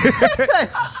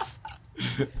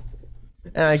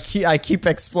 And I keep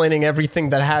explaining everything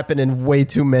that happened in way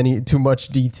too much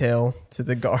detail to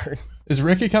the guard. Is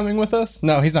Ricky coming with us?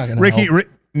 No, he's not gonna Ricky, help.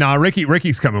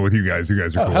 Ricky's coming with you guys. You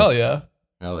guys are Oh, cool. hell yeah.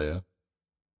 Hell yeah.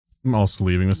 I'm also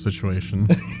leaving the situation.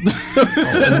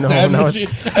 Sad no, machine.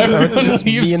 it's Everyone just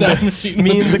leaves me and sad the- machine.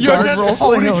 me and the You're guard just, roleplay.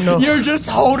 holding, Oh, no. you're just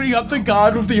holding up the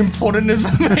guard with the important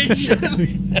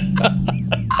information.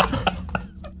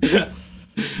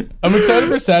 I'm excited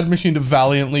for Sad Machine to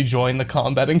valiantly join the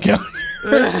combat encounter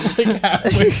like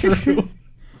halfway through.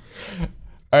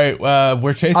 All right,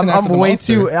 we're chasing after the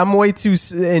monster. I'm way too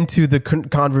into the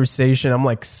conversation. I'm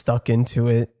like stuck into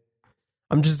it.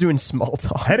 I'm just doing small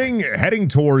talk. Heading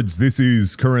towards, this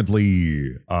is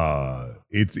currently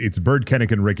it's Bird,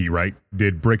 Kennick, and Ricky, right?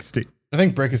 Did Brick stay? I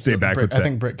think Brick is Stay back with I that.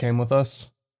 think Brick came with us.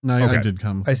 No, I Okay. did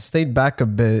come. I stayed back a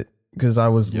bit because I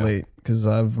was late because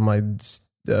I have my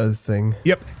thing.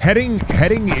 Yep. Heading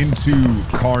into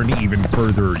Karn even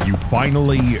further, you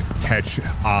finally catch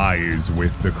eyes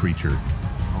with the creature.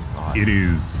 It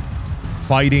is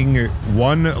fighting.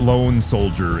 One lone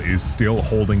soldier is still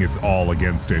holding its all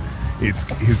against it. It's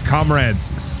his comrades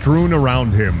strewn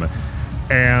around him,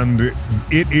 and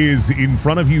it is in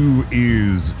front of you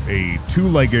is a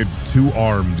two-legged,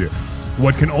 two-armed,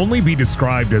 what can only be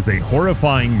described as a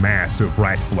horrifying mass of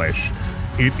rat flesh.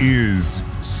 It is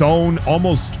sewn,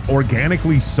 almost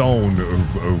organically sewn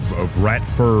of rat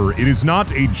fur. It is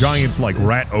not a giant like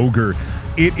rat ogre.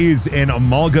 It is an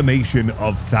amalgamation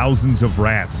of thousands of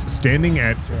rats standing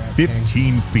at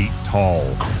 15 feet tall.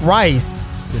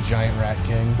 Christ. The giant rat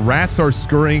king. Rats are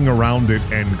scurrying around it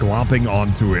and glomping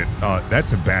onto it.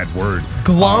 That's a bad word.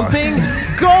 Glomping?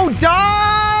 Go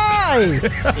die!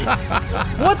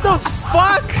 What the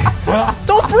fuck?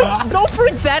 Don't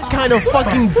bring that kind of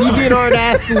fucking DeviantArt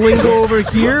ass lingo over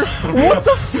here. What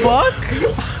the fuck?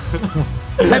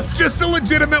 That's just a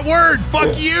legitimate word.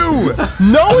 Fuck you.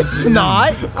 No, it's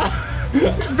not.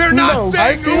 They're not No,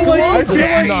 saying I feel like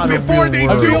it's not a before real they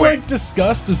word. I feel do it. like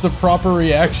disgust is the proper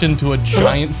reaction to a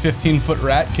giant 15-foot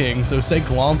rat king, so say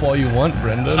glomp all you want,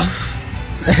 Brendan.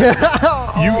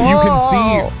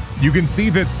 You can see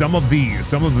that some of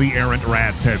the errant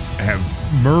rats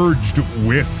have merged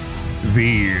with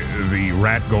the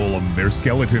rat golem, their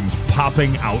skeletons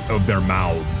popping out of their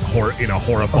mouths in a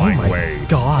horrifying way.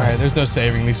 God. Alright, there's no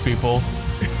saving these people.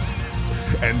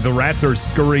 And the rats are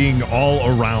scurrying all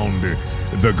around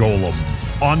the golem.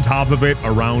 On top of it,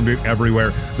 around it,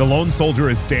 everywhere. The lone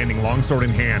soldier is standing, longsword in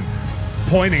hand,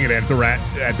 pointing it at the rat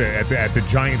at the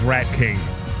giant rat king.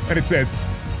 And it says,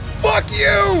 "Fuck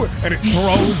you!" And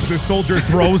the soldier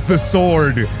throws the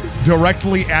sword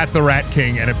directly at the rat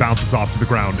king, and it bounces off to the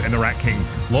ground. And the rat king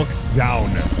looks down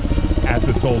at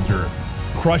the soldier,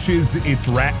 crushes its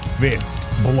rat fist,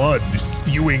 blood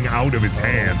spewing out of its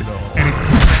hand, and it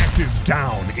smashes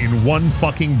down in one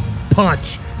fucking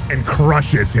punch and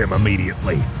crushes him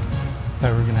immediately.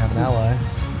 Thought we were gonna have an ally.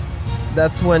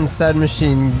 That's when Sad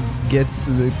Machine gets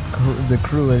to the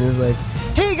crew and is like,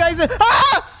 "Hey guys,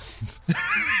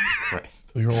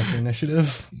 Christ. We roll for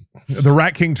initiative. The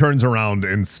Rat King turns around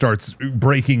and starts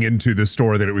breaking into the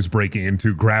store that it was breaking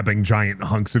into, grabbing giant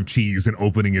hunks of cheese and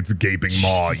opening its gaping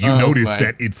maw. You notice my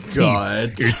that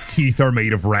God. its teeth are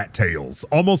made of rat tails,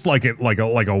 almost like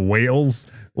a whale's,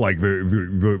 like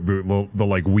the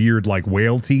like weird like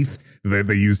whale teeth that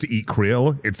they use to eat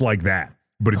krill. It's like that,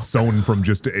 but it's sewn from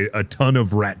just a ton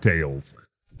of rat tails.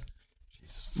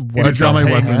 I draw my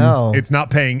weapon. hell? It's not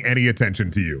paying any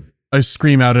attention to you. I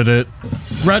scream out at it.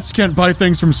 Rats can't buy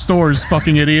things from stores,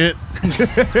 fucking idiot.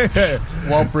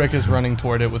 While Brick is running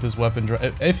toward it with his weapon,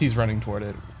 if he's running toward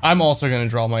it, I'm also going to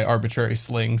draw my arbitrary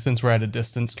sling since we're at a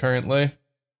distance currently.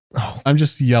 I'm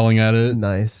just yelling at it.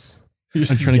 Nice. I'm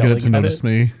trying to get it to notice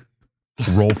me.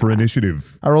 Roll for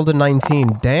initiative. I rolled a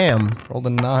 19. Damn. Rolled a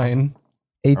 9.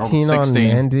 18 on 16.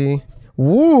 Mandy.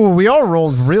 Woo, we all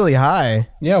rolled really high.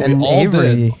 Yeah, we And all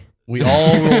Avery. did. We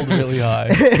all rolled really high.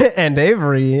 And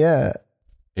Avery, yeah.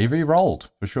 Avery rolled,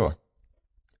 for sure.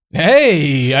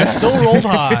 Hey, I still rolled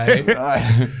high.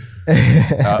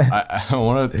 I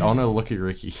want to look at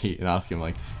Ricky and ask him,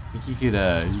 like, you think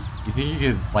you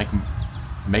could like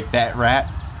make that rat,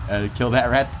 kill that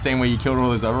rat the same way you killed all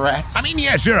those other rats? I mean,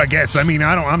 yeah, sure, I guess. I mean,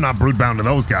 I'm not brood bound to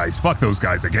those guys. Fuck those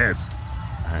guys, I guess.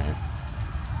 all right.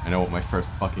 I know what my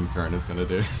first fucking turn is gonna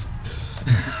do.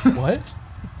 What?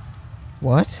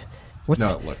 What? What's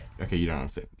No, look. Okay, you don't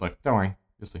understand. Look, don't worry.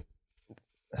 You'll see.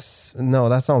 No,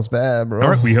 that sounds bad, bro. All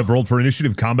right, we have rolled for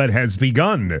initiative. Combat has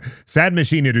begun. Sad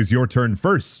Machine, it is your turn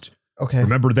first. Okay.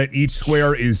 Remember that each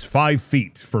square is 5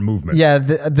 feet for movement. Yeah,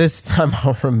 this time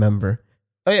I'll remember.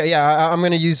 Oh yeah. I'm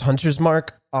gonna use Hunter's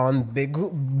Mark on big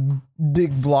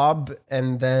blob,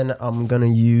 and then I'm gonna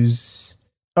use.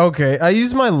 Okay, I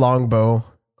use my longbow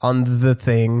on the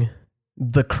thing,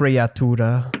 the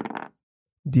criatura.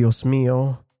 Dios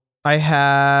mío. I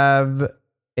have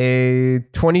a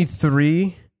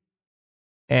 23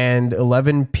 and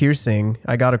 11 piercing.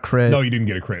 I got a crit No, you didn't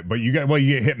get a crit, but you get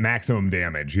hit maximum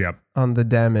damage. Yep. on the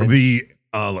damage.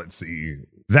 Let's see.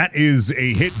 That is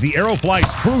a hit. The arrow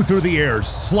flies true through the air,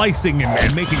 slicing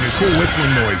and making a cool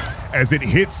whistling noise as it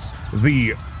hits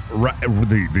the rat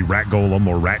golem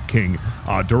or rat king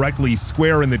directly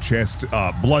square in the chest.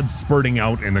 Blood spurting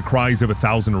out, and the cries of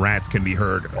 1,000 rats can be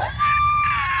heard.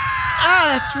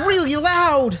 That's really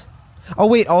loud. Oh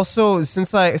wait, also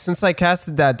since I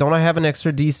casted that, don't I have an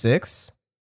extra D6?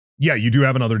 Yeah, you do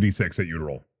have another d6 that you'd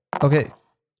roll. Okay,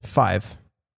 5.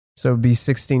 So it'd be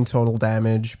 16 total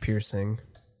damage, piercing.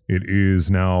 It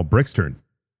is now Brick's turn.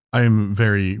 I am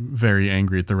very, very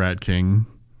angry at the Rat King.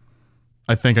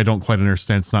 I think I don't quite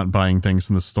understand. It's not buying things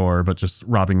from the store, but just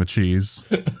robbing the cheese.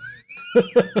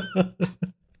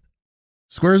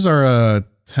 Squares are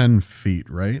 10 feet,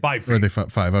 right? 5 Or are they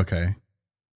 5? Okay.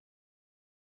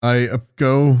 I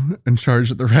go and charge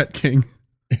at the Rat King.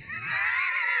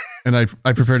 And I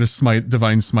prepare to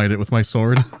divine smite it with my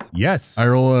sword. Yes. I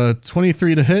roll a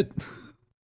 23 to hit,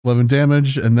 11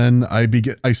 damage, and then I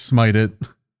smite it.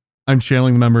 I'm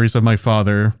channeling the memories of my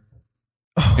father.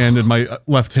 And in my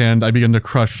left hand, I begin to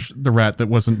crush the rat that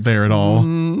wasn't there at all.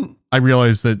 I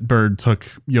realized that Bird took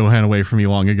Johan away from me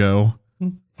long ago.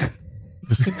 You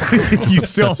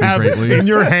still have in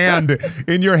your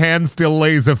hand still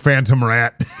lays a phantom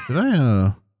rat. Did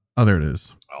I? Oh, there it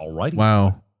is. All right.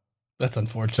 Wow. That's That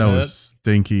unfortunate. was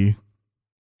stinky.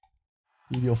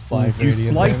 You deal 5 You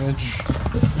radiant slice- damage.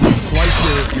 You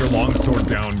slice your longsword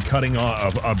down, cutting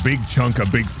off a big chunk, a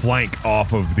big flank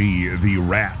off of the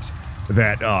rat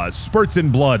that spurts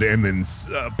in blood and then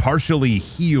partially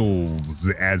heals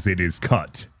as it is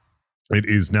cut. It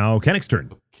is now Kennick's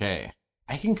turn. Okay.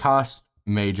 I can cast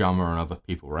Mage Armor on other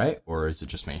people, right? Or is it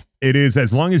just me? It is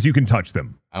as long as you can touch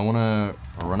them. I want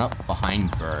to run up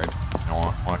behind Bird. And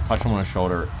I want to touch him on the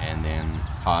shoulder and then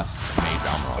cast Mage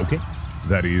Armor on him. Okay.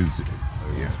 That is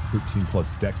 13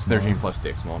 plus dex mod. 13 plus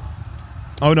Dex mod.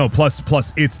 Oh, no, plus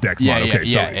its dex Yeah, mod. yeah, Okay,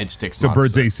 yeah, so, it's Dex so mod.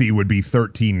 Bird's AC would be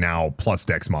 13 now plus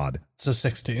dex mod. So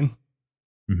 16.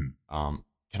 Can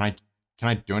I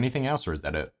do anything else, or is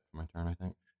that it for my turn, I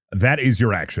think? That is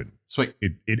your action. Sweet.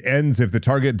 It ends if the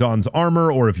target dons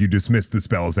armor or if you dismiss the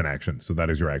spell as an action. So that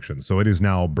is your action. So it is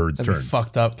now Bird's That'd turn. be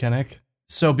fucked up, Kennick.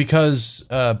 So because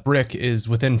Brick is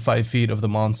within 5 feet of the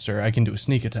monster, I can do a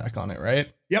sneak attack on it,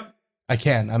 right? Yep. I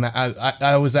can.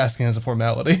 I was asking as a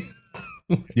formality.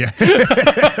 Yeah.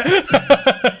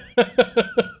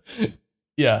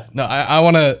 Yeah. No, I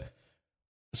want to.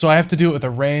 So I have to do it with a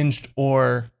ranged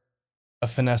or a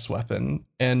finesse weapon,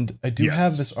 and I do Yes.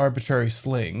 have this arbitrary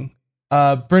sling.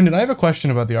 Brendan, I have a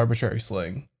question about the arbitrary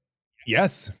sling.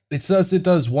 Yes. It says it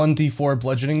does 1d4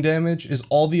 bludgeoning damage. Is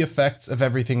all the effects of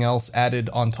everything else added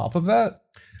on top of that?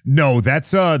 No,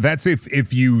 that's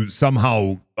if you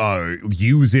somehow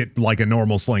use it like a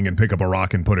normal sling and pick up a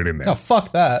rock and put it in there. Oh,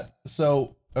 fuck that.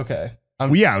 So, okay.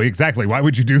 Well, yeah, exactly. Why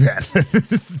would you do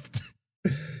that?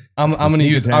 I'm gonna sneak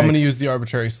use attacks. the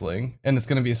arbitrary sling, and it's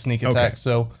gonna be a sneak attack, Okay.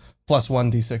 so plus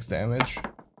 1d6 damage.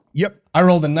 Yep. I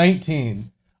rolled a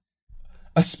 19.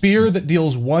 A spear that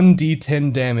deals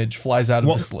 1d10 damage flies out of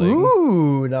Well, the sling.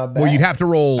 Ooh, not bad. Well, you'd have to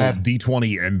roll I have-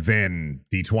 D20 and then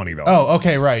D20 though. Oh,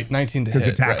 okay, right. 19 to hit.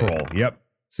 because attack right. roll. Yep.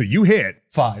 So you hit.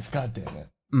 5. God damn it.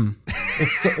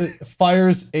 It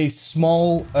fires a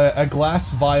small, a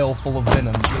glass vial full of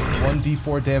venom, doing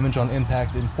 1d4 damage on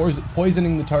impact and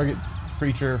poisoning the target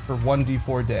creature for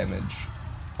 1d4 damage.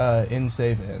 In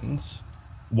save ends.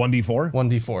 1d4.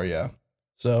 1d4, yeah.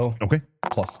 So Okay.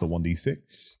 Plus the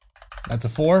 1d6. that's a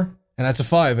 4, and that's a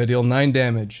 5. I deal 9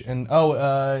 damage. And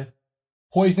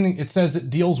poisoning. It says it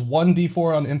deals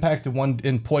 1d4 on impact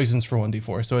and poisons for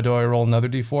 1d4. So do I roll another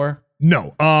d4?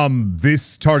 No.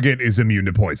 This target is immune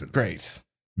to poison. Great.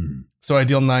 So I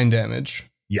deal 9 damage.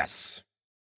 Yes.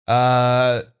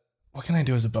 What can I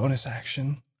do as a bonus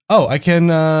action? Oh, I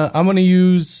can. I'm gonna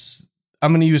use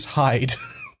hide.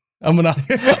 I'm gonna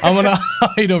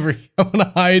hide over. I'm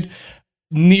gonna hide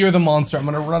near the monster. I'm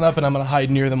gonna run up and I'm gonna hide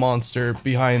near the monster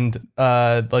behind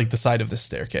like the side of the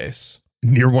staircase.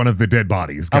 Near one of the dead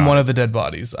bodies. I'm Got one it. of the dead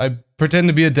bodies. I pretend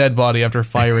to be a dead body after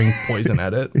firing poison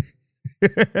at it.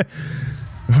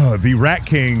 The Rat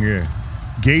King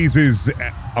gazes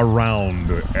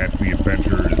around at the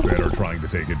adventurers that are trying to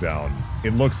take it down.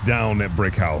 It looks down at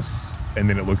Brick House, and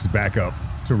then it looks back up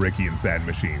to Ricky and Sad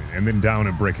Machine, and then down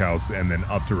at Brick House, and then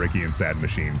up to Ricky and Sad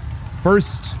Machine.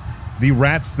 First, the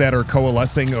rats that are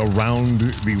coalescing around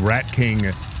the Rat King,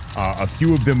 a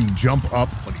few of them jump up.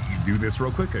 Let me do this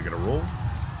real quick. I gotta roll.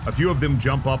 A few of them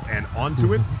jump up and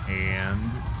onto it, and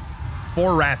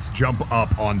 4 rats jump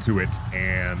up onto it,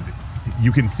 and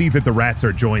you can see that the rats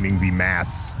are joining the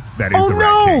mass that is Oh the Rat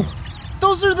no! King.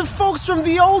 Those are the folks from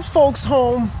the old folks'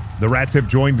 home. The rats have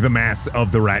joined the mass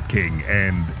of the Rat King,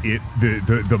 and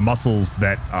the muscles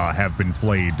that have been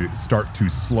flayed start to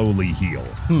slowly heal.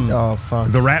 Oh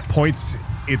fuck. The rat points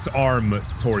its arm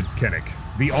towards Kennick.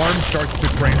 The arm starts to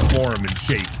transform and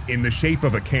shake in the shape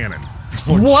of a cannon.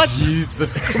 What?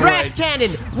 Jesus Rat Christ.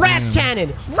 cannon! Rat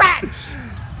cannon! Rat!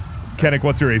 Kennick,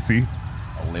 what's your AC?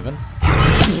 11?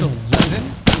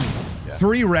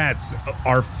 3 rats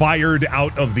are fired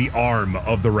out of the arm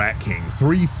of the Rat King.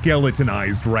 3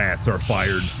 skeletonized rats are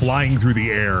fired, flying through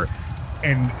the air,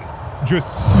 and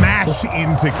just smash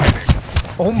into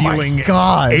Kennick. Oh my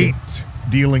god.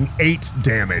 Dealing 8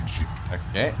 damage.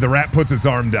 Okay. The rat puts his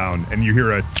arm down, and you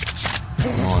hear a.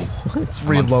 It's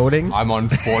reloading. I'm on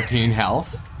 14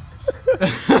 health.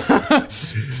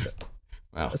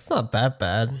 It's not that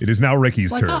bad. It is now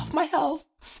Ricky's turn. Off my health.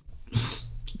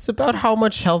 It's about how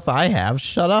much health I have.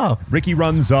 Shut up. Ricky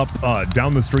runs up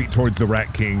down the street towards the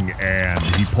Rat King, and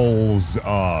he pulls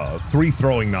 3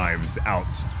 throwing knives out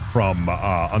from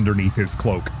underneath his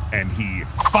cloak, and he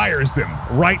fires them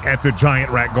right at the giant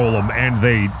rat golem, and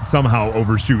they somehow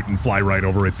overshoot and fly right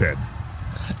over its head.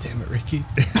 God damn it, Ricky.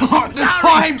 Oh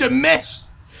time to miss.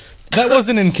 That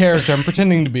wasn't in character. I'm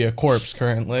pretending to be a corpse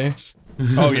currently.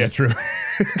 Oh yeah, true.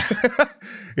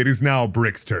 It is now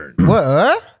Brick's turn.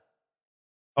 What?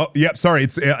 Oh, yep. Sorry,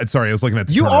 it's sorry. I was looking at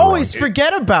the You turn always wrong.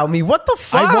 forget about me. What the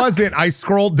fuck? I wasn't. I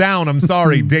scrolled down. I'm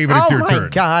sorry, David. It's your turn. Oh my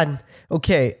god.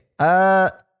 Okay.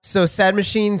 So Sad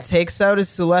Machine takes out his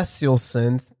celestial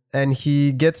synth and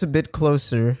he gets a bit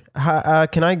closer.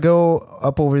 Can I go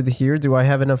up over here? Do I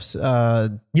have enough? Yeah,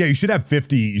 you should have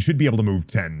 50. You should be able to move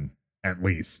 10 at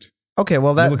least. Okay.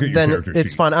 Well, Let me look at your then character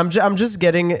it's sheet. fine. I'm just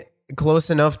getting close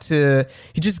enough to.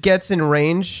 He just gets in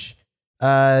range.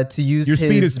 To use Your his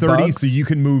speed is 30, bugs. so you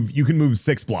can move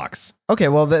 6 blocks. Okay,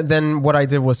 well then what I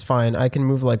did was fine. I can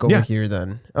move like over Yeah. here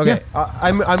then. Okay,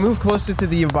 I move closer to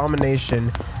the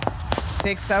abomination.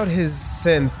 Takes out his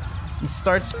synth. He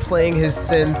starts playing his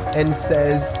synth and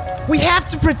says, "We have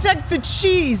to protect the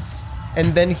cheese." And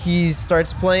then he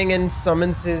starts playing and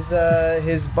summons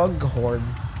his bug horde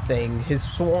thing, his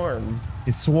swarm.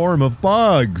 A swarm of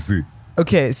bugs.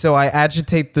 Okay, so I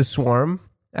agitate the swarm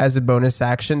as a bonus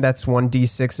action. That's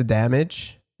 1d6 of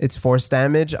damage. It's force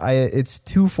damage. It's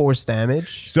 2 force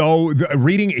damage. So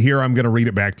reading it here, I'm going to read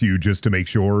it back to you just to make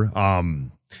sure.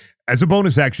 As a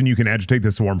bonus action, you can agitate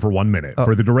the swarm for 1 minute.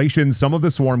 For the duration, some of the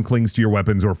swarm clings to your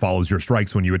weapons or follows your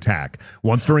strikes when you attack.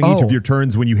 Once during each of your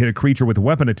turns, when you hit a creature with a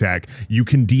weapon attack, you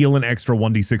can deal an extra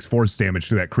 1d6 force damage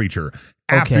to that creature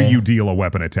after you deal a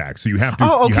weapon attack. So you have to,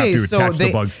 attach the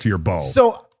bugs to your bow.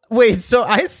 So wait, so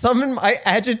I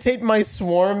agitate my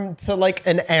swarm to like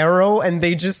an arrow and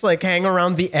they just like hang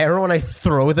around the arrow and I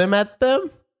throw them at them?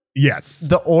 Yes.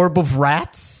 The orb of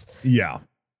rats? Yeah.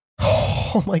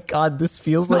 Oh my god, this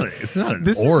feels It's not an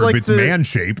this is orb. like It's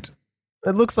man-shaped.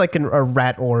 It looks like a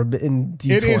rat orb in D20.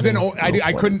 It is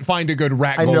I couldn't find a good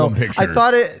rat I know. golem picture. I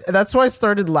thought it. That's why I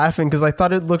started laughing because I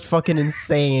thought it looked fucking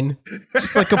insane,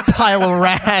 just like a pile of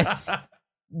rats.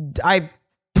 I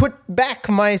put back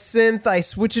my synth. I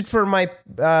switch it for my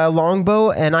longbow,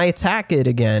 and I attack it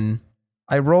again.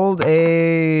 I rolled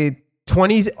a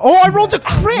 20. Oh, I rolled a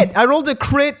crit. I rolled a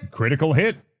crit Critical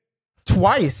hit.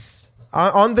 twice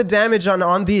on the damage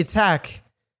on the attack.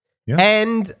 Yeah.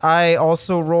 And I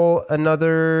also roll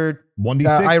another 1d6.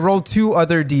 I rolled 2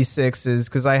 other d6s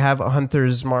because I have a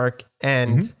hunter's mark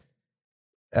and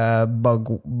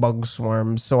bug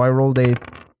swarm. So I rolled a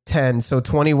 10, so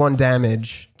 21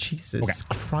 damage. Jesus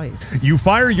Christ! You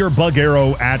fire your bug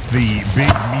arrow at the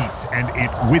big meat, and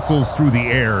it whistles through the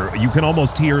air. You can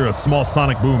almost hear a small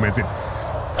sonic boom as it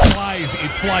flies.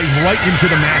 It flies right into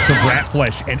the mass of rat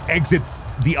flesh and exits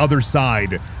the other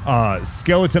side.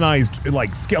 Skeletonized,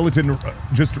 like skeleton,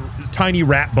 just tiny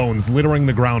rat bones littering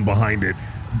the ground behind it.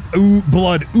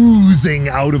 Blood oozing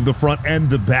out of the front and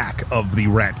the back of the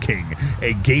Rat King.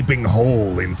 A gaping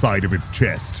hole inside of its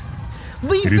chest.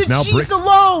 Leave It is the now cheese Brick.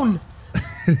 alone.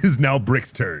 It is now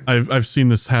Brick's turn. I've seen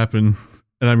this happen,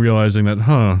 and I'm realizing that,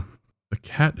 the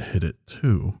cat hit it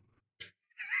too.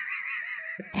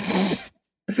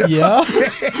 Yeah.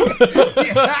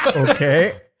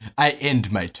 Okay. I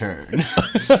end my turn.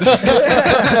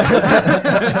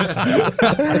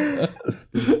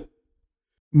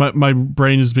 My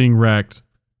brain is being racked,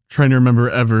 trying to remember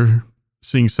ever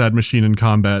seeing Sad Machine in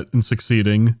combat and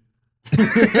succeeding. It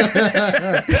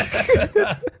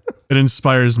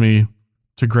inspires me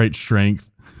to great strength.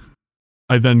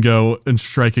 I then go and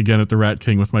strike again at the Rat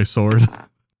King with my sword.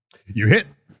 You hit.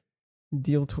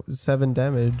 Deal 7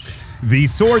 damage. The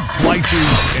sword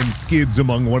slices and skids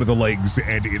among one of the legs,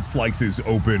 and it slices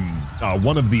open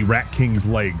one of the Rat King's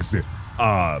legs.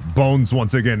 Bones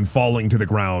once again falling to the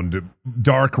ground.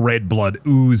 Dark red blood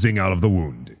oozing out of the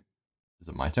wound. Is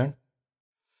it my turn?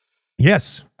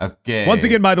 Yes. Okay. Once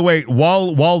again, by the way,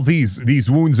 while these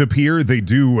wounds appear, they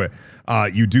do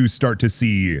you do start to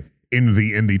see in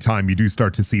the time you do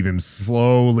start to see them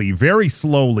slowly, very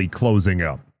slowly closing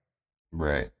up.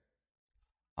 Right.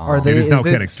 Are they? It is now Is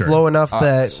it Kennick's turn. slow enough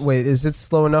that? Wait, is it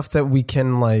slow enough that we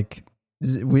can like?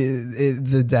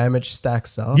 The damage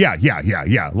stacks up. Yeah.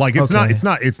 Like it's Okay.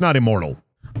 it's not immortal.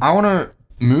 I want to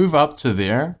move up to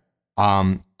there.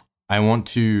 I want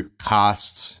to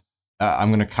cast. I'm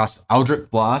going to cast Eldritch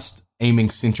Blast, aiming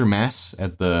center mass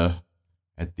at the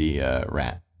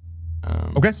rat.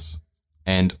 Okay.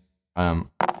 And all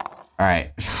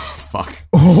right. Fuck.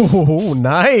 Oh,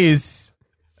 nice.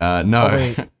 No,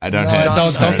 wait. I don't No, hit.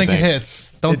 don't think it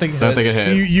hits. Don't think it Don't think it hits.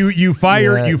 hit. You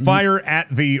fire Yeah, you fire at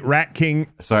the Rat King.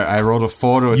 So I rolled a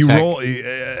 4 to attack. You roll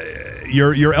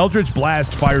your Eldritch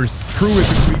Blast fires true at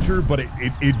the creature, but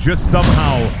it just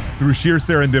somehow through sheer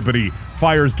serendipity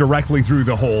fires directly through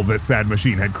the hole that Sad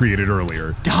Machine had created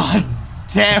earlier. God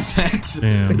damn it.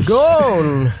 Damn.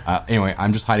 Goal. Anyway,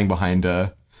 I'm just hiding behind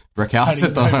brick house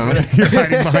at the moment. You're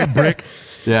hiding behind Brick.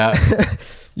 Yeah.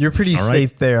 You're pretty All right.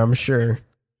 safe there, I'm sure.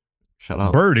 Shut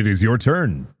up. Bird, it is your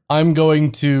turn. I'm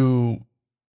going to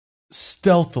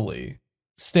stealthily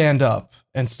stand up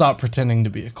and stop pretending to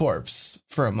be a corpse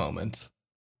for a moment.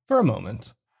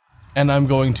 And I'm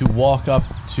going to walk up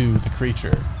to the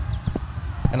creature.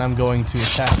 And I'm going to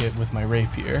attack it with my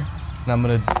rapier. And I'm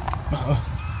going to...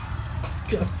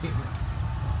 God damn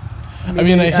it. I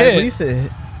mean, I At hit. least it,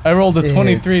 I rolled a it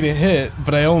 23 hits. to hit,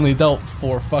 but I only dealt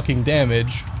 4 fucking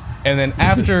damage. And then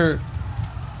after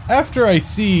I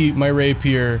see my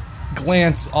rapier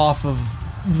glance off of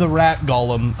the rat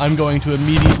golem, I'm going to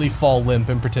immediately fall limp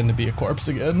and pretend to be a corpse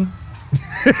again.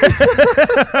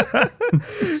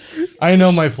 I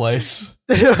know my place.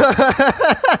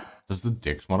 Does the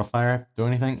Dex modifier do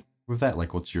anything with that?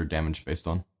 Like, what's your damage based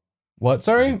on? What?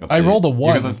 Sorry? You got I the- rolled a you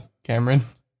 1, got the- Cameron.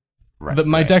 Right.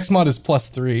 My right. dex mod is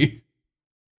 +3.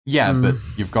 Yeah, but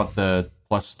you've got the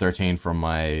plus 13 from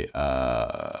my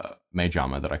mage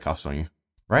armor that I cast on you,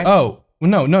 right? Oh,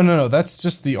 no. That's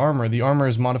just the armor. The armor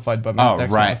is modified by my Oh,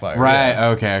 dex right. modifier. Right. Yeah.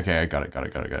 Okay. I got it.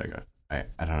 I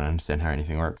don't understand how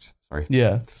anything works. Sorry.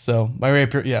 Yeah, so my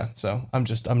rapier, so I'm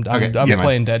Okay, yeah, man.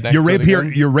 playing dead next Your to it rapier,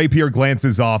 again. your rapier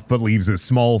glances off, but leaves a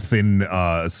small thin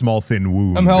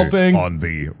wound. I'm helping. On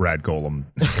the rat golem.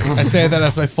 I say that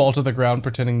as I fall to the ground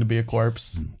pretending to be a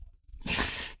corpse.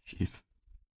 Jeez.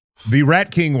 The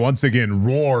Rat King once again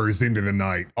roars into the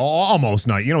night, almost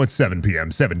night. You know, it's 7 p.m.,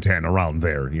 7:10, around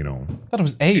there. You know, I thought it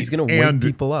was 8. he's gonna wake And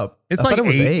people up. it's I like thought it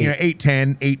was 8, 8.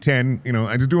 8:10. You know,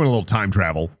 I'm just doing a little time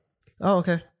travel. Oh,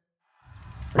 okay.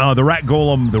 The Rat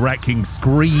Golem, the Rat King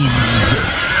screams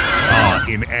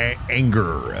in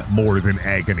anger more than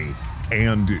agony.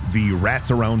 And the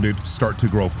rats around it start to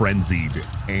grow frenzied.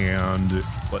 And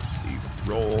let's see,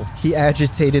 roll. He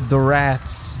agitated the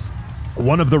rats.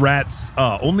 One of the rats,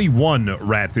 only one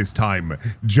rat this time,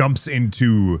 jumps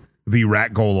into the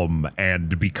rat golem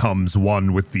and becomes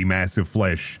one with the massive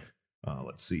flesh.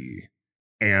 Let's see.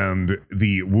 And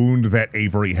the wound that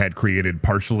Avery had created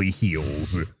partially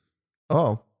heals,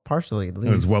 Oh, partially at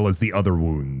least. as well as the other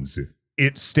wounds.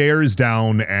 It stares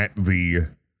down at the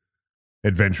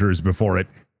adventurers before it,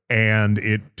 and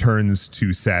it turns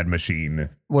to Sad Machine.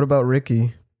 What about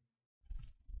Ricky?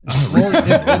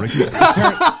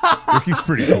 Ricky's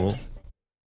pretty cool.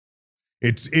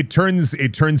 It turns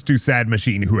to Sad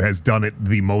Machine, who has done it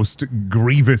the most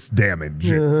grievous damage,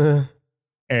 and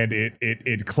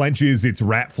it clenches its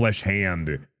rat flesh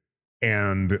hand.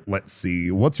 And let's see,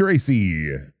 what's your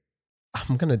AC?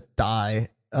 I'm gonna die.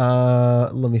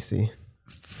 Let me see.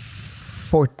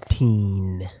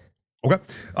 14. Okay.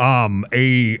 I'm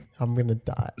gonna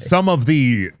die. Some of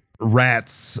the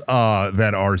rats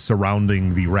that are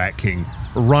surrounding the Rat King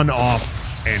run off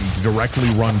and directly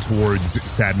run towards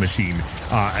Sad Machine.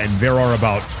 And there are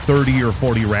about 30 or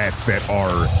 40 rats that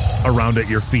are around at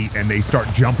your feet, and they start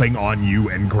jumping on you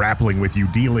and grappling with you,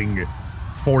 dealing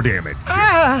 4 damage.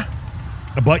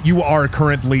 But you are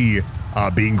currently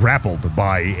being grappled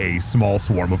by a small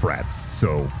swarm of rats.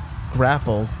 So,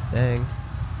 Grapple. Dang.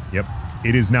 yep.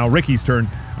 It is now Ricky's turn.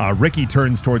 Ricky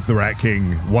turns towards the Rat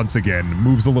King once again,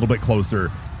 moves a little bit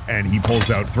closer, and he pulls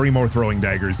out 3 more throwing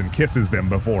daggers and kisses them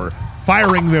before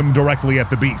firing them directly at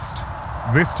the beast.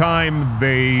 This time,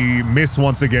 they miss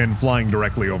once again, flying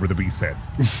directly over the beast's head.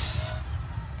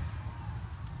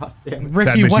 Ricky, Sad what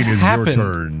Machine, it is your happened?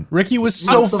 turn. Ricky was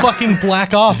so fucking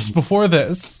Black Ops before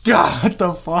this. God, what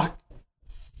the fuck?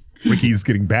 Ricky's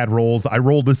getting bad rolls. I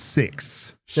rolled a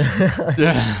 6.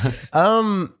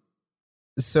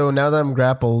 So now that I'm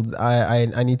grappled, I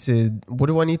need to. What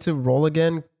do I need to roll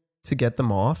again to get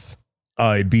them off?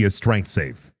 It'd be a strength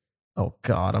save. Oh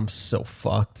God, I'm so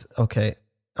fucked. Okay,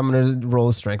 I'm gonna roll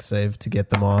a strength save to get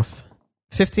them off.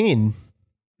 15.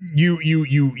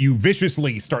 You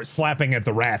viciously start slapping at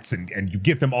the rats and you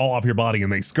get them all off your body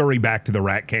and they scurry back to the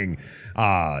Rat King.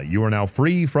 You are now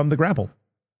free from the grapple.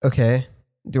 Okay.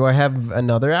 Do I have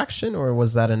another action or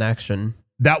was that an action?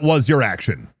 That was your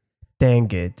action. Dang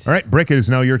it. All right, Brick, it is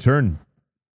now your turn.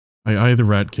 I eye the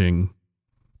Rat King.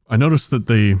 I noticed that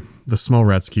the small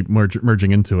rats keep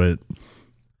merging into it.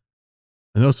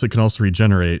 I noticed it can also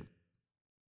regenerate.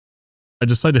 I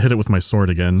decide to hit it with my sword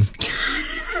again.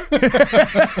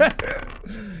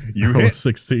 You I rolled hit.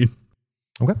 16.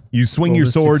 Okay. You swing Roll your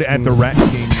the sword 16. at the Rat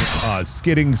King,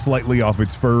 skidding slightly off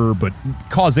its fur, but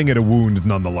causing it a wound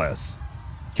nonetheless.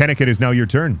 Kennick, it is now your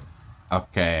turn.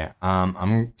 Okay,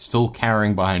 I'm still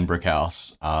carrying behind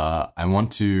Brickhouse. I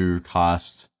want to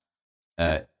cast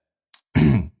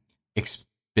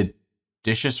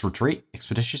Expeditious Retreat,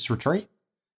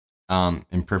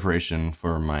 in preparation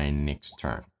for my next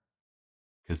turn.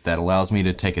 because that allows me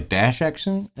to take a dash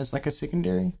action as like a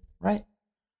secondary, right?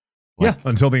 Yeah,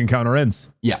 until the encounter ends.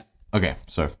 Yeah. Okay,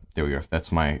 so there we go. That's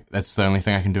the only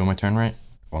thing I can do on my turn, right?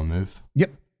 Or move.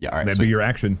 Yep. Yeah, all right. That'd sweet. be your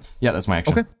action. Yeah, that's my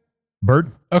action. Okay.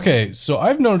 Bird? Okay, so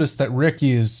I've noticed that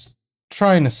Ricky is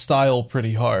trying to style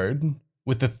pretty hard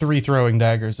with the 3 throwing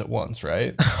daggers at once,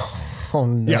 right? Oh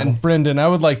no. And Brendan, I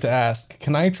would like to ask,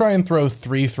 can I try and throw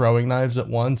 3 throwing knives at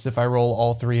once if I roll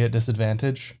all 3 at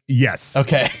disadvantage? Yes.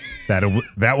 Okay.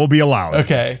 That will be allowed.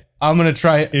 Okay. I'm going to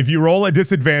try. If you roll at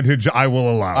disadvantage, I will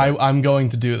allow. I'm going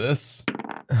to do this.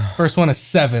 First one is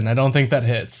 7. I don't think that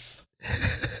hits.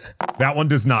 That one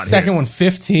does not Second hit. one,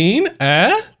 15.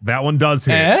 That one does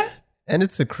hit. And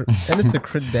it's a crit damage.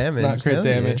 It's not crit Hell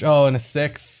damage. yeah. Oh, and a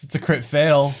 6. It's a crit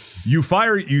fail. You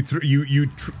fire.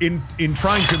 In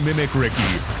trying to mimic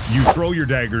Ricky, you throw your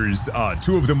daggers.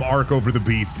 2 of them arc over the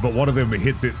beast, but one of them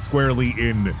hits it squarely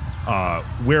in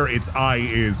where its eye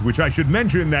is. Which I should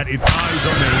mention that its eyes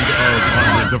are made of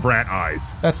hundreds of rat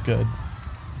eyes. That's good.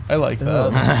 I like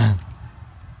that.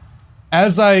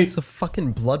 As I It's a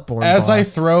fucking Bloodborne as I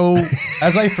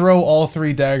boss. throw all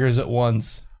 3 daggers at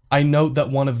once, I note that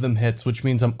one of them hits, which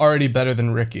means I'm already better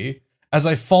than Ricky. As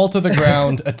I fall to the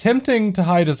ground, attempting to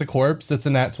hide as a corpse, it's a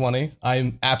nat 20.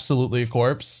 I'm absolutely a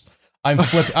corpse.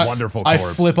 Wonderful I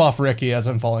corpse. flip off Ricky as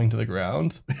I'm falling to the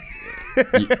ground.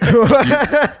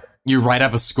 You write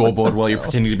up a scoreboard while you're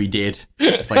pretending to be dead.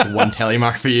 It's like 1 tally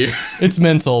mark for you. It's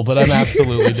mental, but I'm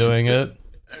absolutely doing it.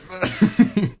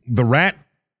 The Rat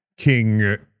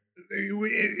King,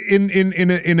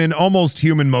 in an almost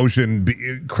human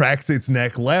motion, cracks its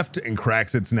neck left and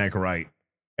cracks its neck right,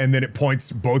 and then it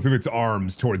points both of its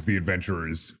arms towards the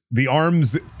adventurers. The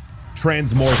arms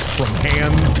transmorph from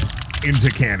hands into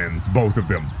cannons, both of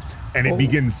them, and it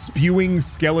begins spewing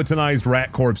skeletonized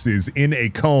rat corpses in a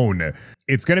cone.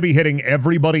 It's going to be hitting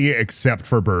everybody except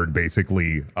for Bird,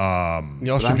 basically. Y'all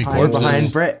should I'm be hiding corpses.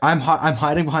 behind Brick. I'm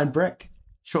hiding behind Brick.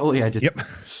 Surely I just. Yep.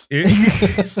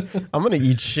 I'm gonna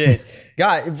eat shit.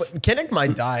 God, Kinnick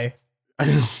might die.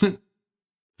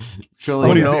 Surely.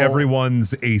 What is no.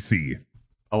 everyone's AC?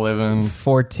 11.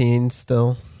 14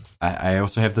 still. I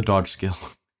also have the dodge skill.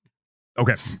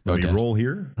 Okay, let me dead. roll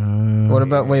here. What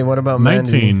about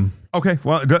Mandy? 19. Okay,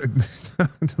 well, the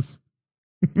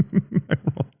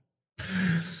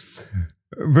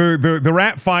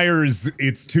rat fires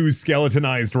its 2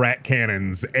 skeletonized rat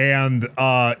cannons, and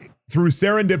through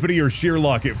serendipity or sheer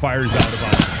luck, it fires out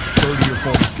about 30 or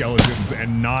 40 skeletons,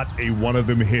 and not a one of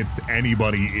them hits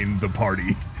anybody in the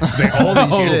party. They all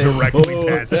go directly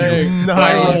past you.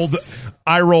 Nice.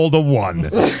 I rolled a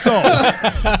 1. So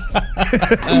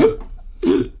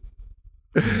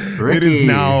it is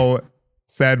now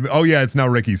sad. Oh yeah, it's now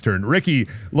Ricky's turn. Ricky,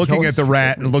 looking at the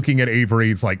rat and looking at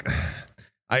Avery, it's like,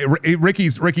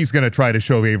 Ricky's gonna try to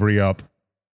shove Avery up.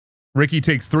 Ricky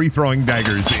takes 3 throwing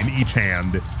daggers in each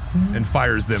hand and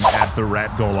fires them at the rat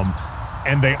golem,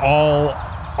 and they all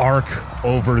arc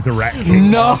over the rat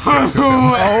king. No!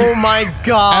 Oh my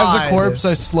god. As a corpse,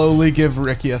 I slowly give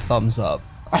Ricky a thumbs up.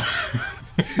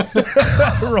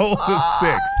 Roll to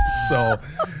 6. So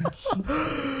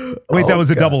wait, that was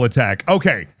a double attack.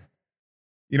 Okay.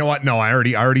 You know what? No, I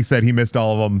already said he missed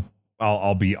all of them.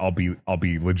 I'll be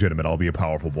legitimate. I'll be a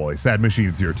powerful boy. Sad Machine,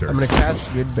 it's your turn. I'm gonna cast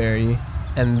Goodberry,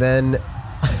 and then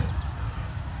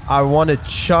I want to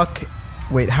chuck.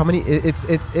 Wait, how many?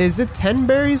 Is it 10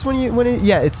 berries when it?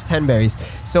 Yeah, it's 10 berries.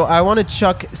 So I want to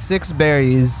chuck 6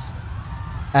 berries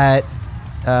at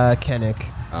Kennick,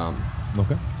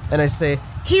 Okay. and I say,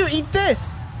 "Here, eat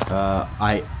this."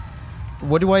 I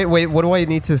What do I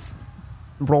need to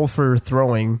roll for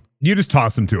throwing? You just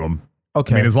toss them to him.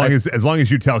 Okay. I mean, as long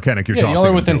as you tell Kennick you're Yeah, tossing y'all are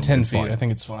them within to him, 10 it's feet. fine. I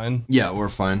think it's fine. yeah, we're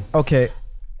fine. Okay.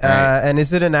 Right. And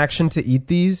is it an action to eat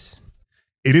these?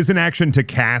 It is an action to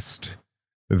cast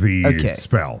the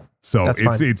spell. So That's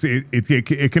fine.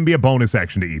 it can be a bonus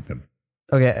action to eat them.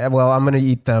 Okay. Well, I'm gonna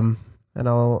eat them, and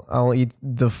I'll eat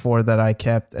the 4 that I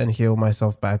kept and heal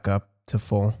myself back up to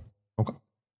full. Okay.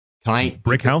 Can I?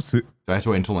 Brick House. Do I have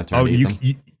to wait until my turn? Oh, to eat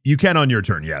them? you can on your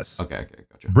turn. Yes. Okay,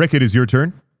 gotcha. Brick, it is your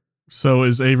turn. So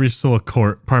is Avery still a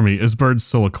corpse? Pardon me, is Bird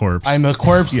still a corpse? I'm a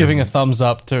corpse giving a thumbs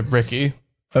up to Ricky.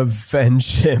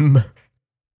 Avenge him.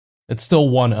 It's still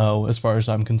 1-0 as far as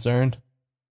I'm concerned.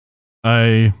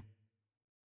 I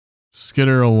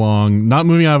skitter along, not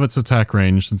moving out of its attack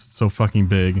range since it's so fucking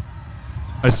big.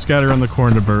 I scatter on the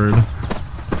corn to Bird.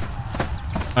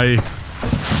 I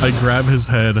grab his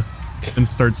head and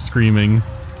start screaming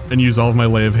and use all of my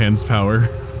lay of hands power.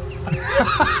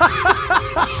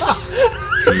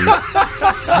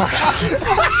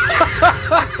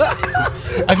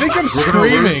 I think I'm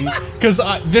screaming because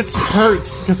this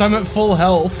hurts because I'm at full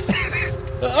health.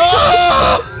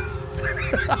 Oh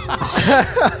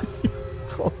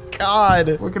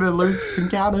God. We're gonna lose this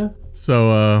encounter.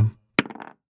 So,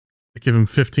 I give him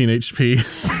 15 HP.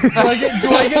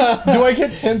 Do I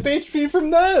get temp HP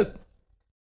from that?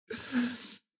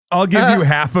 I'll give you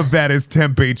half of that as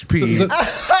temp HP.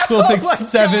 So it'll take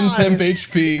 7 temp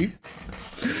HP.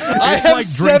 I have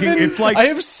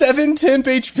 7 temp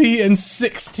HP and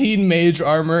 16 mage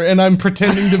armor, and I'm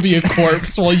pretending to be a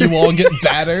corpse while you all get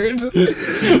battered.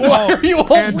 Why are you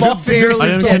all and just barely I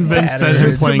am so convinced that him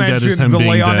Just to playing dead is mention, him the being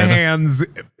lay on dead. hands,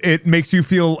 it makes you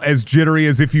feel as jittery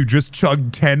as if you just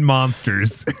chugged 10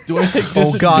 monsters. Do I take,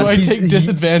 God,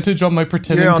 disadvantage on my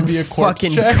pretending You're to on be a corpse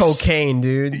fucking checks? cocaine,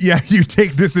 dude. Yeah, you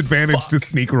take disadvantage to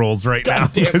sneak rolls right now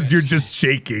damn it. because you're just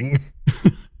shaking.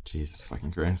 Jesus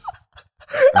fucking Christ.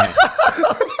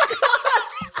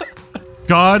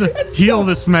 God, heal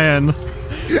this man.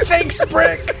 Thanks,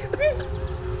 Brick. This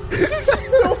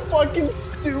is so fucking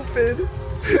stupid.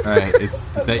 Alright, is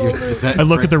that your... Is that I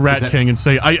look at the Rat King and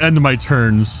say, I end my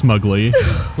turn smugly.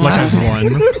 Like I've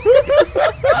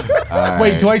won.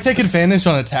 Wait, do I take advantage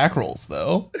on attack rolls,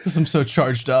 though? Because I'm so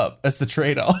charged up. That's the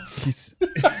trade-off.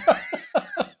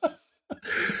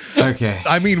 Okay.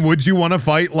 I mean, would you want to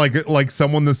fight like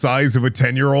someone the size of a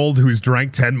 10-year-old who's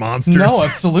drank 10 monsters? No,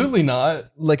 absolutely not.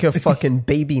 Like a fucking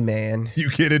baby man. You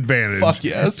get advantage. Fuck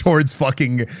yes. Towards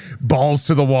fucking balls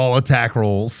to the wall attack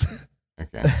rolls.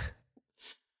 Okay.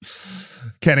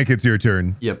 Kennick, it's your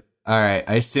turn. Yep. Alright,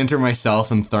 I center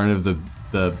myself in front of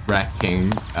the Rat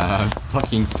King,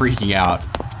 fucking freaking out.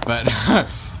 But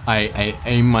I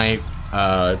aim my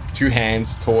 2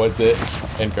 hands towards it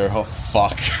and go, oh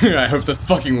fuck, I hope this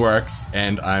fucking works.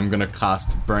 And I'm gonna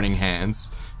cast Burning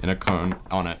Hands in a cone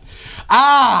on it.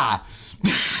 Ah!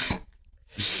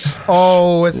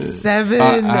 Oh, a 7.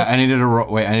 I needed a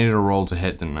roll. Wait, I needed a roll to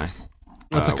hit, didn't I?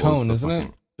 That's a what was cone, the isn't it?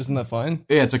 fucking- Isn't that fine?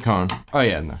 Yeah, it's a cone. Oh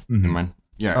yeah, no, never mind.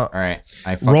 Yeah, alright.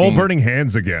 I fucking Roll burning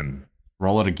hands again.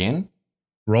 roll it again?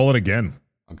 Roll it again.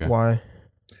 Okay. Why?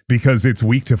 Because it's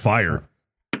weak to fire.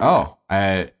 Oh,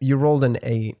 I You rolled an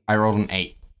 8. rolled an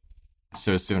 8.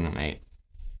 So soon an 8.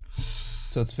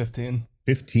 So it's 15.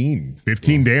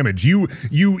 15 damage. You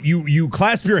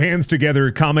clasp your hands together,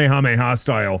 Kamehameha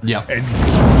style. Yeah. And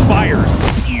fire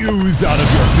spews out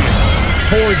of your fists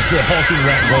towards the hulking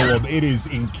rat golem. It is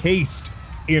encased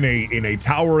in a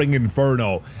towering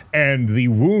inferno, and the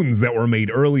wounds that were made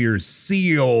earlier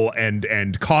seal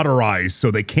and cauterize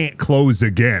so they can't close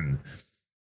again.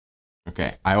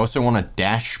 Okay. I also want to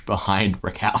dash behind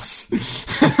Brickhouse.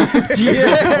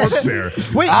 Corpse there.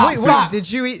 Wait, Ah, wait. fuck. Did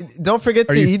you eat? Don't forget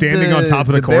Are to you eat standing on top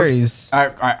of the corpse? berries.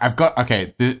 I've got,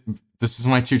 okay, this is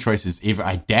my 2 choices. Either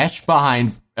I dash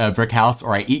behind Brickhouse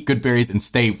or I eat good berries and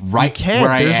stay right Can't.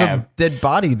 where I There's am. a dead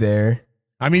body there.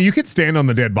 I mean, you could stand on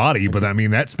the dead body, but I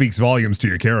mean, that speaks volumes to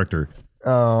your character.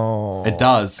 Oh. It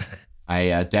does.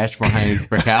 I dash behind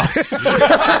Brickhouse.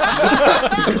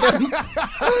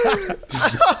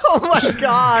 Oh my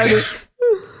god.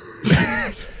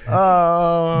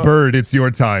 Bird, it's your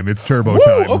time. It's turbo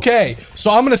time. Woo, okay, so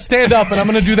I'm gonna stand up and I'm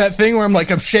gonna do that thing where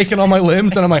I'm shaking all my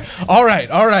limbs and I'm like, all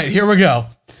right, here we go.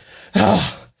 I'm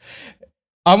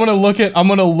gonna look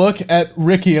at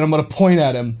Ricky and I'm gonna point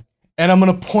at him and I'm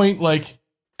gonna point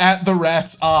at the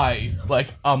rat's eye,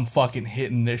 I'm fucking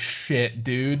hitting this shit,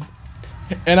 dude.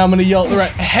 And I'm gonna yell at the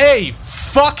rat, hey,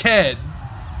 fuckhead!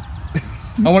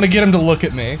 I want to get him to look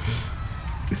at me.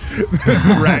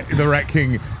 The rat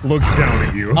king looks down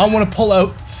at you. I want to pull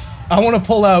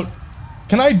out.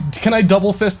 Can I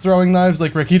double fist throwing knives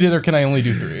like Ricky did, or can I only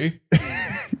do 3?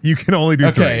 You can only do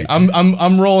 3. Okay,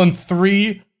 I'm rolling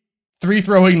 3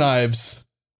 throwing knives.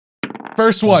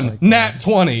 First one, nat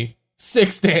 20,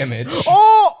 6 damage.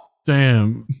 Oh!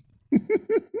 Damn.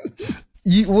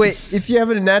 Wait, if you have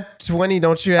a nat 20,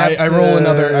 don't you have I to... roll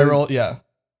another. I roll, yeah.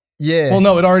 Yeah. Well,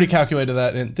 no, it already calculated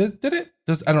that. And did it?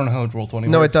 I don't know how roll 20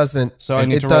 No, works. it doesn't. So I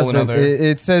need it to roll doesn't. another.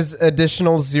 It says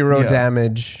additional 0 Yeah.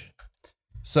 damage.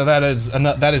 So that is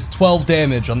 12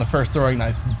 damage on the first throwing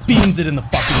knife. Beans it in the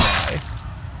fucking eye.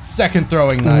 Second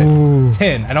throwing knife,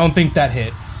 10. I don't think that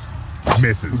hits.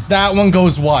 Misses. That one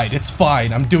goes wide. It's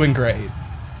fine. I'm doing great.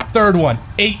 Third one,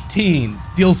 18.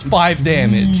 Deals 5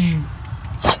 damage.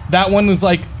 That one was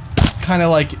kind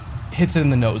of hits it in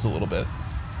the nose a little bit.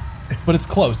 But it's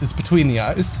close. It's between the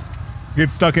eyes.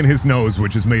 Gets stuck in his nose,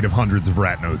 which is made of hundreds of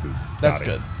rat noses. That's Got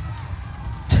it.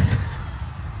 good.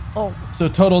 Oh. So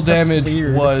total That's damage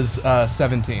weird. was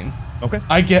 17. Okay.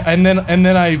 I get and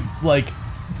then I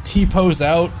T-pose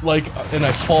out and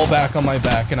I fall back on my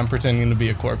back and I'm pretending to be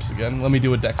a corpse again. Let me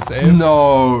do a dex save.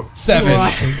 No.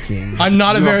 7. I'm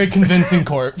not a very convincing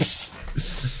corpse.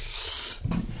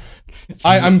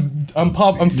 I'm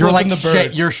flipping You're like the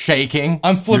bird. you're shaking.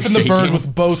 I'm flipping You're the bird shaking.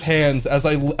 with both hands as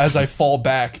I fall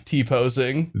back,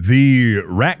 T-posing. The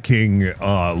Rat King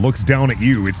looks down at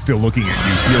you. It's still looking at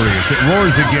you, furious. It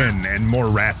roars again, and more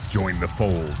rats join the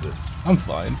fold. I'm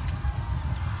fine.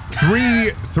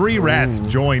 Three rats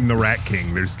join the Rat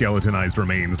King. Their skeletonized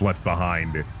remains left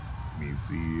behind. Let me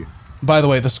see. By the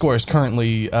way, the score is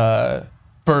currently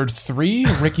Bird 3,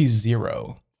 Ricky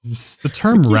 0. The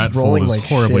term rat fold rolling is like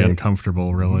horribly shit.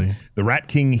 uncomfortable, really. The Rat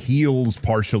King heals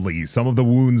partially, some of the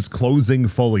wounds closing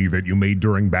fully that you made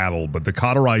during battle, but the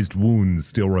cauterized wounds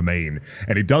still remain.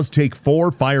 And it does take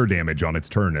 4 fire damage on its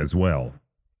turn as well.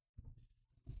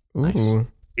 Ooh.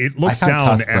 It looks I can't down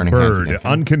cast at Burning Hands Bird, again.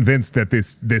 unconvinced that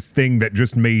this thing that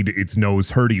just made its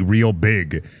nose hurty real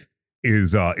big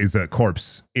is a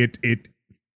corpse. It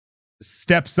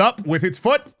steps up with its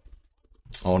foot,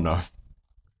 Oh no.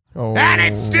 Oh. and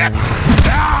it steps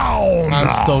down,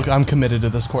 I'm committed to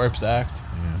this corpse act.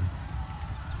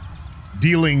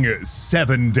 dealing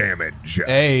 7 damage.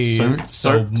 Hey,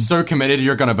 So committed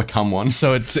you're gonna become one.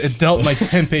 so it dealt my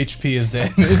temp HP as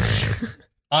damage.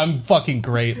 I'm fucking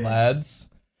great, lads.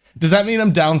 Does that mean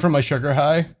I'm down from my sugar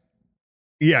high?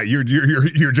 Yeah, you're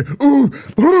just,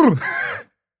 ooh.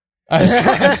 I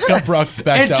just got brought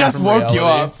back It down just from woke you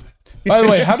reality. up. By the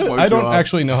way, It just woke I you don't up.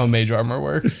 actually know how mage armor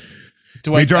works.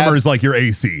 Do Mage I armor add- is like your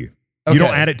AC. You don't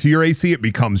Okay. add it to your AC, it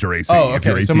becomes your AC. Oh, if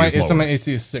your okay. AC So my is lower.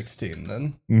 AC is 16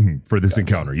 then. For this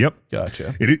encounter. Yep.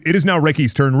 Gotcha. It is now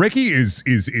Ricky's turn. Ricky is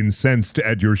incensed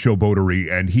at your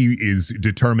showboatery, and he is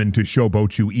determined to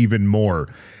showboat you even more.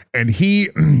 And he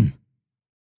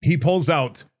he pulls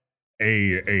out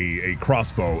a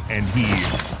crossbow, and he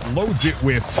loads it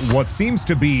with what seems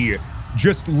to be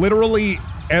just literally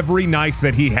every knife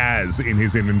that he has in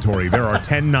his inventory. There are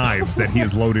 10 knives that he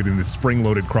has loaded in this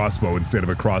spring-loaded crossbow instead of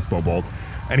a crossbow bolt.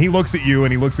 And he looks at you,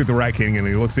 and he looks at the Rat King, and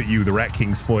he looks at you, the Rat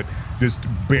King's foot, just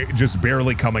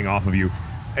barely coming off of you.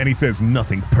 And he says,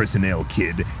 "Nothing personnel,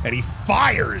 kid." And he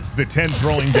fires the 10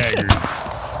 throwing daggers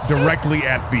directly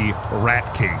at the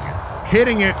Rat King,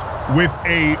 hitting it with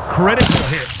a critical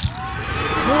hit.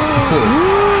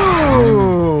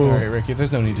 All right, Ricky,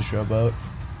 there's no need to showboat.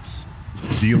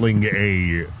 Dealing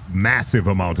a massive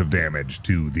amount of damage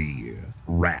to the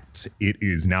rat. It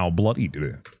is now bloodied.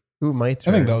 Ooh, my I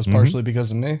turn. think that was partially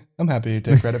because of me. I'm happy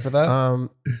to take credit for that.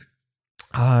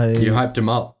 You hyped him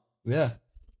up. Yeah.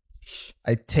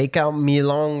 I take out me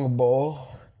longbow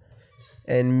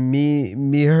and me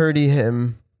hurty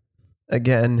him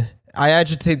again. I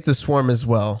agitate the swarm as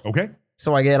well. Okay.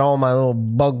 So I get all my little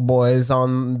bug boys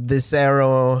on this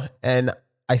arrow and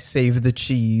I save the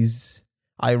cheese.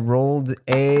 I rolled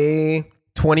a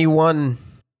 21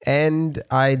 and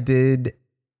I did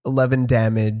 11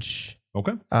 damage.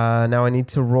 Okay. Now I need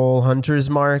to roll Hunter's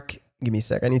Mark. Give me a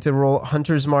sec. I need to roll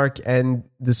Hunter's Mark and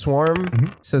the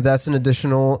Swarm. So that's an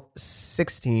additional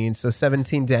 16. So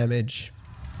 17 damage.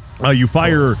 You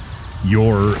fire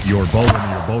your bow,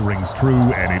 and your bow rings true,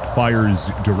 and it fires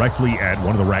directly at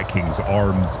one of the Rat King's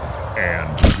arms, and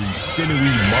the sinewy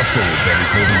muscle that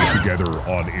is holding it together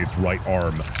on its right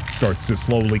arm starts to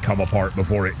slowly come apart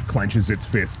before it clenches its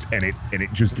fist, and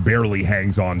it just barely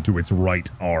hangs on to its right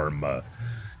arm.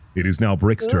 It is now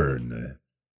Brick's turn.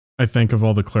 I think of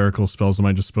all the clerical spells at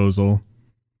my disposal.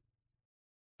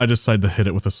 I decide to hit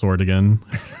it with a sword again.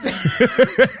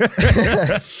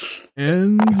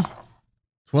 And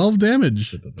 12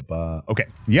 damage. Okay,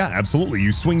 yeah, absolutely.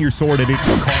 You swing your sword at it,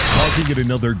 causing it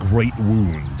another great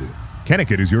wound.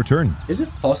 Kennick, it is your turn. Is it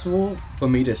possible for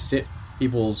me to set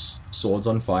people's swords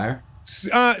on fire?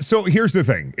 So here's the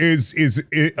thing: is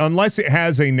it, unless it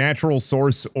has a natural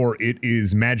source or it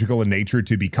is magical in nature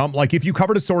to become, like if you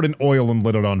covered a sword in oil and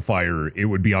lit it on fire, it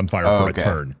would be on fire for a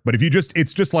turn. But if you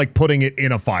it's just like putting it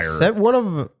in a fire. Set one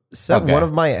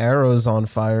of my arrows on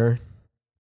fire.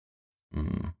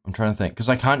 I'm trying to think because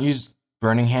I can't use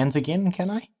Burning Hands again, can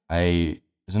I?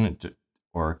 Isn't it?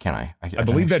 Or can I? I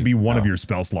believe that'd be one of your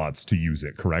spell slots to use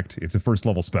it. Correct? It's a first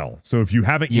level spell. So if you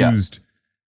haven't used,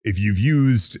 if you've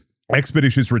used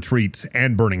Expeditious Retreat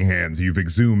and Burning Hands, you've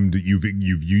exhumed. You've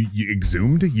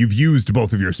used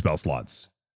both of your spell slots.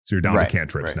 So you're down to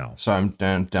cantrips now. So I'm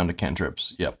down to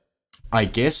cantrips. Yep. I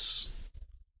guess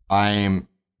I'm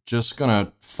just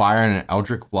gonna fire an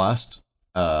Eldritch Blast.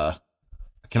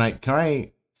 Can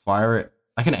I fire it?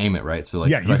 I can aim it, right? So like,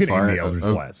 yeah, you can fire aim the Eldritch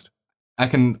Blast. I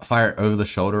can fire it over the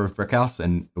shoulder of Brickhouse,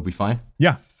 and it'll be fine.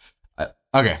 Yeah. Okay.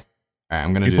 All right,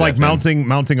 I'm gonna. It's do like that then.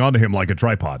 mounting onto him like a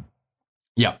tripod.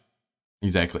 Yep.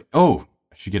 Exactly. Oh,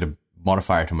 I should get a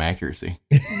modifier to my accuracy.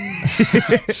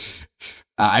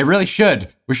 I really should.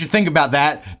 We should think about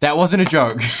that. That wasn't a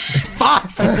joke. Fuck!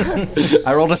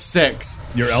 I rolled a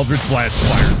 6. Your Eldritch Blast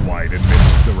fires wide and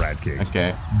misses the Rat King.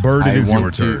 Okay. Bird, it is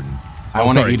your to- turn. I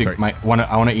want to eat I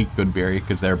want to eat good berry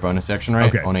because they're a bonus action, right?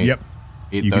 Okay. I wanna Yep.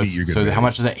 Eat You can those. eat your good So berry. how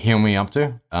much does that heal me up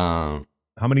to?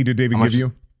 How many did David How much- give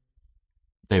you?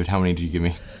 David, how many did you give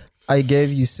me? I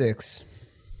gave you 6.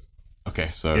 Okay,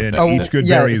 so And Oh, each good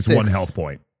yeah, berry is 6. 1 health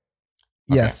point.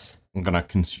 Yes. I'm gonna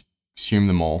consume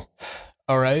them all.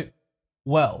 All right.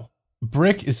 Well,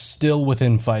 Brick is still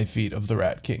within 5 feet of the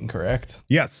Rat King, correct?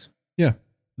 Yes. Yeah.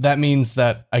 That means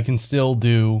that I can still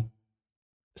do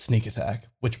sneak attack,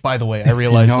 which, by the way, I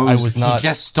realized I was not. He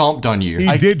just stomped on you.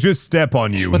 He did just step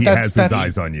on you. But He that's- has his that's-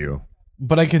 eyes on you.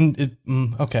 But I can.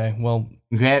 Okay, well.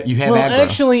 You have Well, aggro.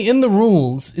 actually, in the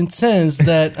rules, it says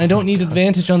that I don't need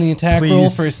advantage on the attack roll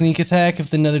Please. for a sneak attack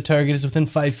if another target is within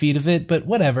 5 feet of it, but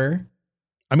whatever.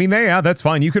 I mean, yeah, that's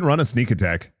fine. You can run a sneak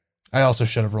attack. I also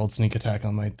should have rolled sneak attack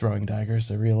on my throwing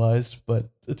daggers, I realized, but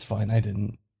it's fine. I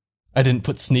didn't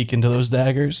put sneak into those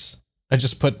daggers. I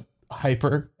just put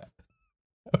hyper.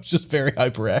 I was just very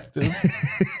hyperactive.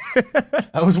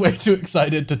 I was way too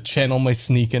excited to channel my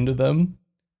sneak into them.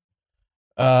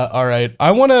 All right.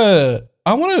 I want to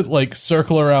like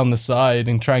circle around the side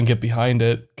and try and get behind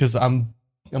it cuz I'm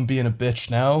being a bitch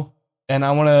now. And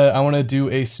I want to do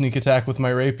a sneak attack with my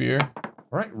rapier.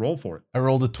 All right, roll for it. I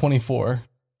rolled a 24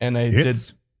 and I Hits.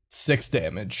 did 6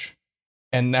 damage.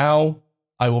 And now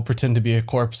I will pretend to be a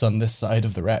corpse on this side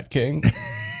of the Rat King.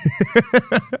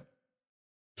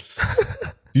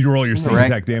 Did you roll your sneak Correct.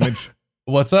 attack damage?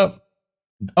 What's up?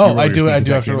 You Oh, roll I your do sneak have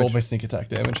attack to roll damage? my sneak attack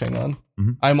damage. Hang on.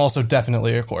 Mhm. I'm also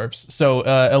definitely a corpse. So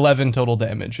 11 total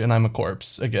damage and I'm a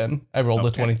corpse again. I rolled a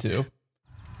Okay. 22.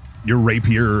 Your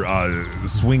rapier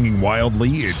swinging wildly,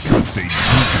 it cuts a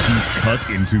deep cut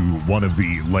into one of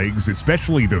the legs,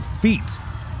 especially the feet,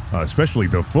 especially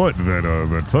the foot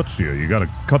that touched you. You gotta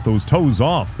cut those toes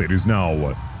off. It is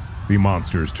now the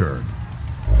monster's turn.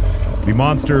 The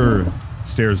monster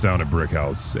stares down at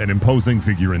Brickhouse, an imposing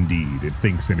figure indeed. It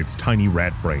thinks in its tiny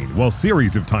rat brain, well,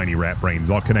 series of tiny rat brains,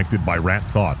 all connected by rat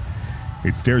thought.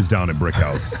 It stares down at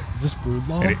Brickhouse. Is this brood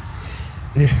law?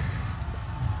 And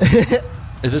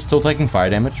Is it still taking fire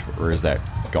damage, or is that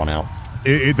gone out?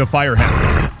 the fire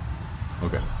has gone.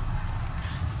 Okay.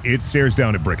 It stares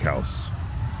down at Brickhouse,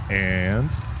 and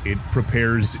it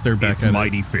prepares Stare back its at it.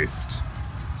 mighty fist.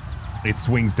 It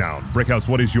swings down. Brickhouse,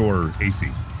 what is your AC?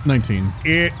 19.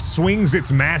 It swings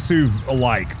its massive,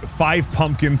 like, 5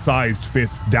 pumpkin-sized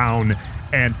fist down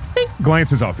and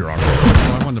glances off your arm.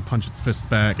 Well, I wanted to punch its fist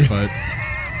back, but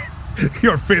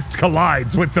Your fist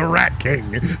collides with the Rat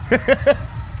King.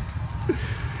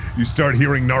 You start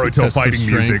hearing Naruto Test of fighting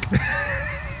music. strength.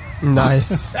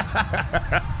 Nice.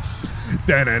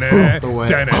 Da-na-na, The way-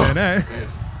 da-na-na-na.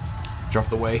 Drop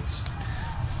the weights.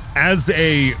 As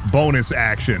a bonus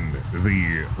action,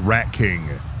 the Rat King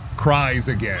cries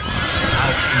again,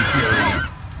 out in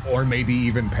fury, or maybe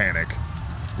even panic.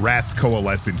 Rats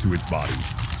coalesce into its body.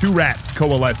 2 rats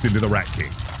coalesce into the Rat King,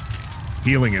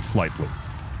 healing it slightly.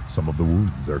 Some of the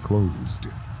wounds are closed.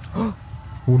 Oh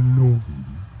no.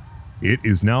 It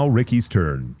is now Ricky's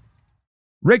turn.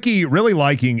 Ricky, really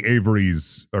liking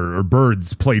Avery's, or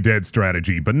Bird's play dead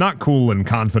strategy, but not cool and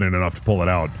confident enough to pull it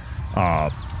out,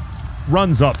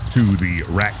 runs up to the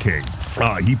Rat King.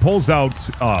 He pulls out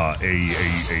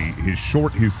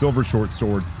his silver short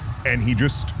sword, and he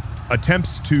just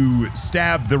attempts to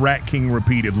stab the Rat King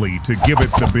repeatedly to give it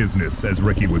the business, as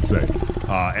Ricky would say.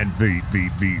 And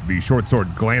the short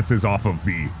sword glances off of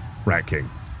the Rat King.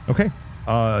 Okay,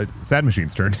 Sad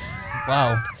Machine's turn.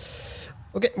 Wow.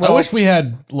 Okay. I Well, wish we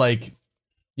had, like,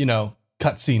 you know,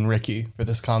 cutscene Ricky for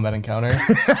this combat encounter.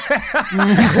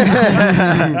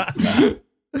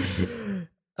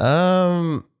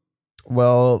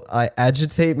 Well, I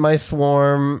agitate my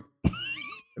swarm.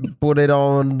 Put it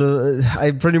on.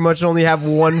 I pretty much only have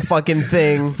one fucking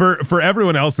thing. For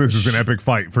everyone else, this is an epic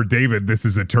fight. For David, this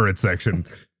is a turret section.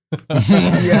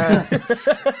 Yeah,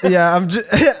 yeah. I'm just.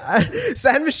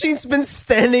 Sad Machine's been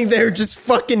standing there, just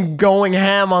fucking going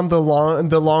ham on the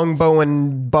longbow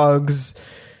and bugs.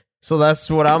 So that's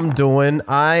what I'm doing.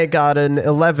 I got an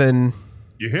 11.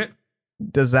 You hit.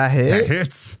 Does that That hit?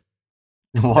 hits.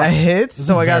 That hits.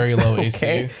 So I got very low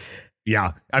okay. AC.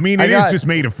 Yeah, I mean, I it is got- just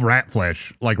made of rat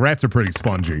flesh. Like, rats are pretty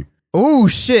spongy. Oh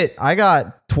shit! I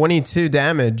got 22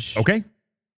 damage Okay.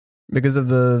 because of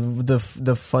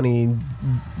the funny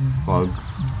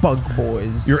Bugs. bug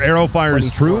boys. Your arrow fires Funny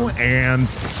through swarm. and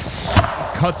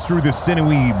cuts through the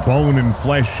sinewy bone and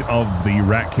flesh of the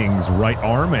Rat King's right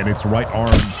arm, and its right arm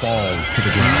falls to the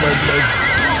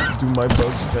ground. Do my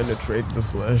bugs penetrate the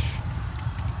flesh?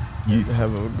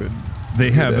 have a good.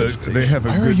 They have a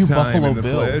Why are good you time Buffalo in the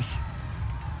Bill? flesh.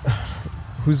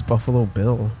 Who's Buffalo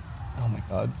Bill? Oh my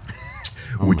god.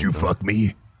 Would you fuck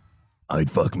me? I'd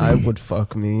fuck me. I would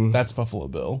fuck me. That's Buffalo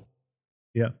Bill.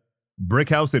 Yeah.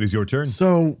 Brickhouse, it is your turn.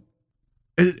 So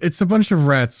it's a bunch of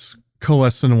rats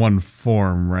coalesced in one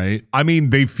form, right? I mean,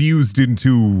 they fused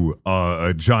into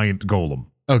a giant golem.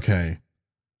 Okay.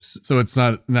 So it's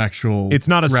not an actual. It's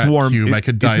not a rat swarm. cube.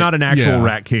 It's not an actual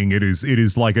rat king. It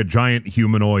is like a giant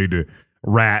humanoid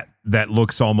rat that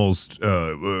looks almost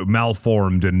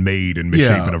malformed and made and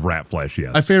misshapen of rat flesh.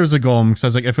 Yes. I figured it was a golem because I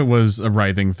was like, if it was a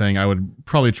writhing thing, I would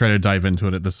probably try to dive into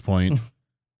it at this point.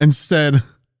 Instead,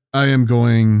 I am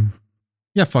going.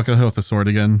 Yeah, fuck it. I'll hit with the sword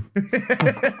again.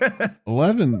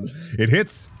 11. It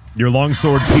hits. Your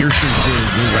longsword pierces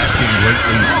the rat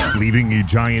king greatly, leaving a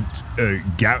giant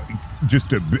gap.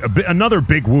 Just another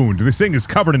big wound. This thing is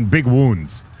covered in big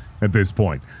wounds at this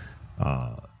point.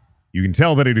 You can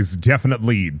tell that it is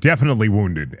definitely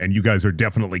wounded, and you guys are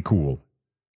definitely cool.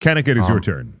 Kennick, it is your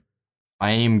turn.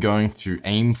 I am going to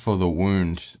aim for the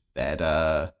wound that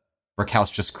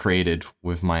Brickhouse just created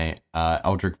with my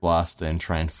Eldritch Blaster and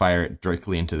try and fire it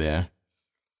directly into there.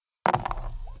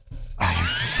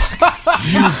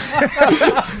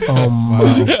 Oh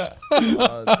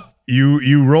my.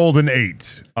 You rolled an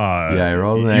 8. I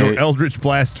rolled an 8. Your Eldritch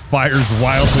Blast fires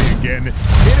wildly again,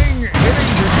 hitting your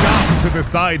dot to the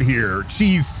side here.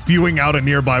 Cheese spewing out a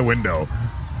nearby window.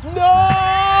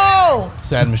 No!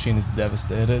 Sad Machine is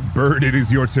devastated. Bird, it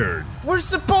is your turn. We're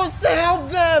supposed to help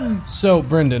them. So,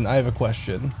 Brendan, I have a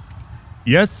question.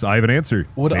 Yes, I have an answer.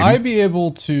 Would Maybe. I be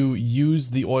able to use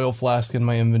the oil flask in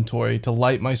my inventory to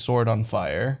light my sword on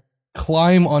fire,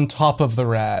 climb on top of the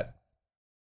rat,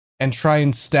 and try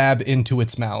and stab into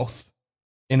its mouth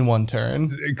in one turn?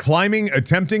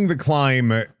 Attempting the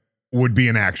climb would be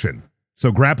an action.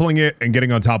 So grappling it and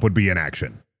getting on top would be an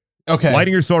action. Okay.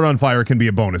 Lighting your sword on fire can be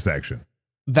a bonus action.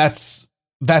 That's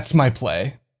my play.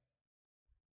 Okay,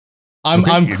 I'm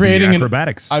it'd be creating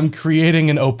acrobatics. I'm creating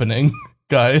an opening,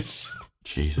 guys.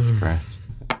 Jesus Christ.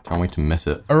 Can't wait to miss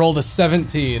it. I rolled a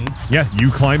 17. Yeah, you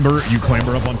clamber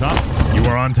up on top. You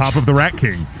are on top of the Rat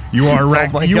King. You are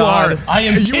rat. my you God. are. I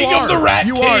am you king are- of the Rat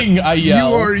you King. Are, I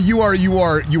yell. You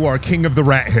are king of the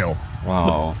Rat Hill.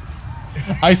 Wow.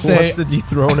 I Who say wants to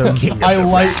dethrone him? I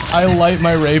light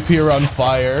my rapier on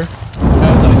fire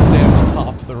as I stand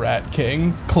atop the Rat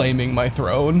King, claiming my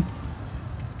throne.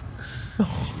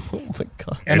 Oh my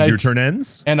god. And your turn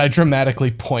ends. And I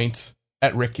dramatically point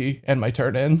at Ricky, and my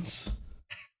turn ends.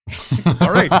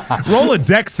 All right, roll a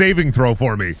dex saving throw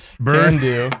for me, Can Bird.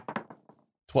 do.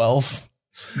 12.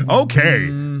 Okay.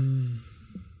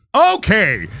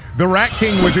 Okay. The Rat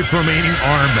King, with its remaining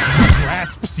arm,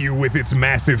 grasps you with its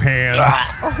massive hand.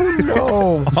 Oh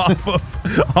no.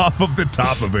 off of the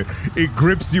top of it. It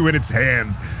grips you in its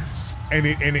hand, and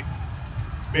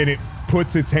it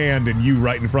puts its hand in you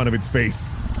right in front of its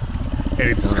face, and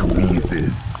it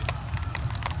squeezes.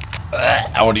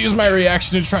 I want to use my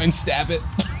reaction to try and stab it.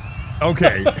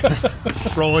 Okay,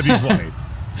 roll a d20.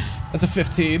 That's a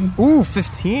 15. Ooh,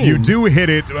 15. You do hit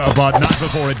it, but not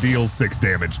before it deals 6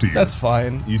 damage to you. That's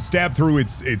fine. You stab through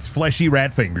its fleshy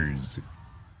rat fingers.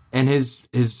 And his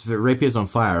rapier's on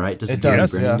fire, right? Does It it do any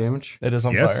does, burning yeah. damage? It is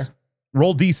on Yes. fire.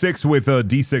 Roll d6 with a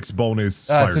d6 bonus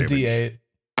fire It's a damage.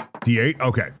 D8. D8.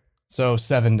 Okay. So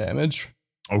 7 damage.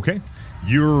 Okay.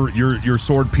 Your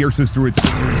sword pierces through its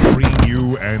fingers, freeing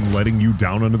you and letting you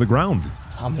down under the ground.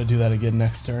 I'm going to do that again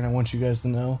next turn. I want you guys to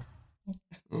know.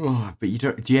 Oh, but you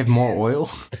don't. Do you have more oil?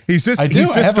 He's just I do. he's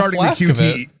I just have a starting the flask of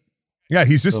QTE. it. Yeah,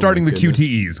 he's just Oh starting my the goodness.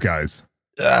 QTEs, guys.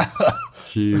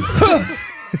 Jeez.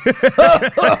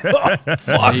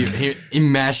 he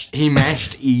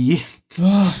mashed E.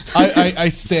 I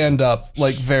stand up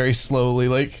like very slowly,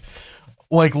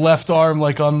 like left arm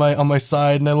like on my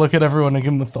side, and I look at everyone and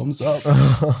give them a thumbs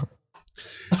up.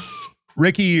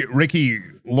 Ricky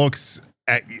looks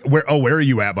at where are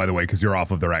you at, by the way, because you're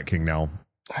off of the Rat King now.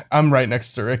 I'm right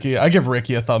next to Ricky. I give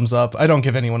Ricky a thumbs up. I don't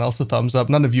give anyone else a thumbs up.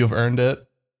 None of you have earned it.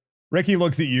 Ricky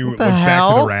looks at you, What the looks back to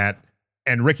hell? the rat,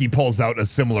 and Ricky pulls out a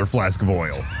similar flask of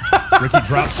oil. Ricky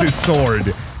drops his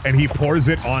sword and he pours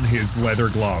it on his leather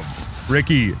glove.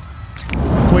 Ricky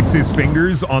clicks his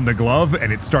fingers on the glove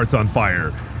and it starts on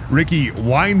fire. Ricky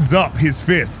winds up his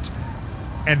fist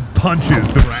and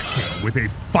punches the Rat King with a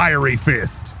fiery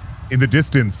fist. In the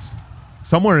distance,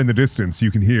 somewhere in the distance,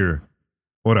 you can hear,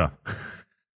 what a...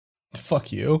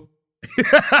 Fuck you.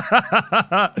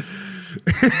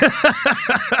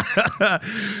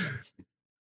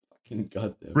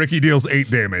 Goddamn. Ricky deals 8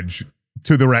 damage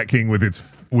to the Rat King with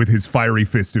his fiery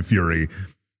fist of fury,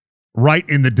 right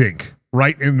in the dink.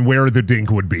 right in where the dink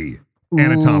would be,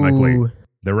 anatomically. Ooh.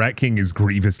 The Rat King is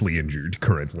grievously injured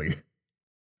currently.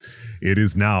 It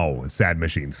is now Sad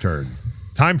Machine's turn.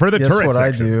 Time for the Guess turret what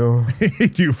section. I do?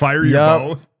 Do you fire your Yup.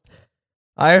 bow?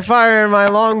 I fire my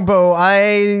longbow.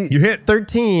 You hit.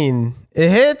 13. It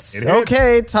hits? It hits.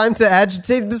 Okay, time to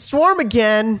agitate the swarm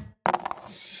again.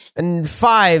 And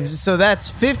 5, so that's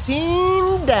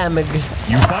 15 damage.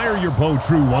 You fire your bow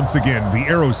true once again. The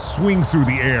arrow swings through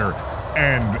the air,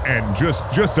 and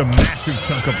just a massive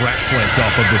chunk of rat flesh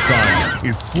off of the side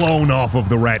is slown off of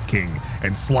the Rat King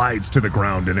and slides to the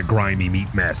ground in a grimy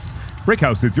meat mess.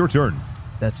 Brickhouse, it's your turn.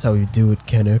 That's how you do it,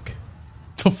 Kennick.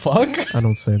 The fuck? I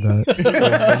don't say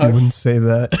that. I wouldn't say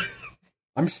that.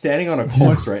 I'm standing on a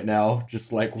corpse right now,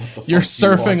 just like, what the fuck? You're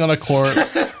surfing on a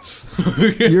corpse.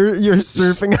 You're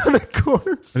surfing on a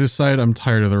corpse. I decide I'm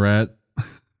tired of the rat.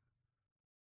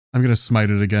 I'm gonna smite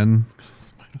it again.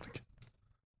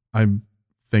 I'm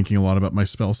thinking a lot about my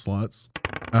spell slots.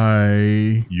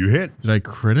 You hit. Did I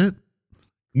crit it?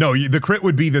 No, the crit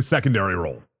would be the secondary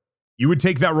roll. You would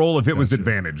take that roll if it was Gotcha.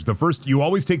 advantage. You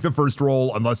always take the first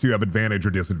roll unless you have advantage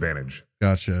or disadvantage.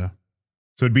 Gotcha.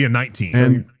 So it'd be a 19.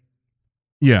 And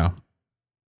yeah.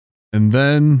 And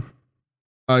then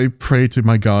I pray to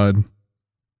my god,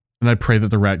 and I pray that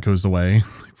the rat goes away.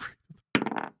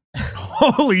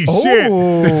 Holy shit!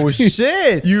 Oh,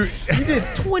 shit. You did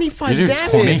 25 You do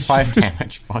damage. 25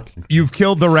 damage. Fucking. You've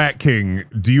killed the Rat King.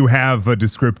 Do you have a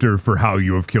descriptor for how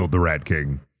you have killed the Rat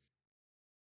King?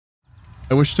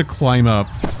 I wish to climb up.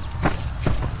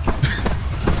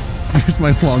 Use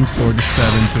my long sword to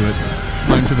stab into it,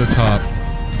 climb to the top,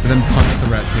 and then punch the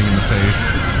Rat King in the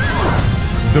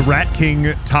face. The Rat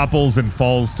King topples and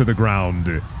falls to the ground.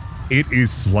 It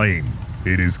is slain.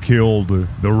 It is killed.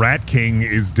 The Rat King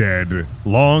is dead.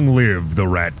 Long live the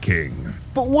Rat King.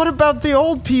 But what about the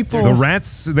old people? The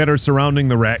rats that are surrounding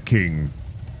the Rat King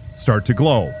start to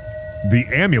glow. The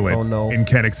amulet in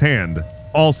Kennick's hand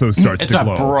also starts to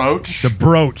glow. It's a brooch. The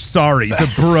brooch, sorry.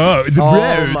 The brooch.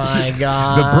 Oh my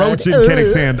god. The brooch in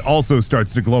Kennick's hand also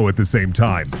starts to glow at the same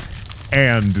time.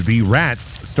 And the rats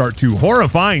start to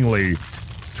horrifyingly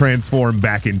transform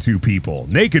back into people.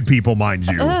 Naked people, mind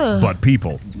you, but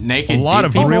people. Naked A lot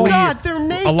of people? really, Oh god, they're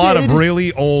naked. a lot of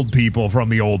really old people from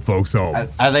the old folks' home.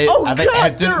 Are they? Oh are they,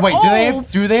 god, they're wait, old.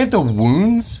 do they have the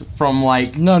wounds from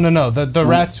like? No. The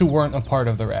rats who weren't a part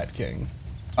of the Rat King.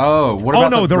 Oh, what Oh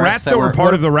about no, the rats that were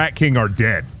part of the Rat King are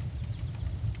dead.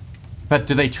 But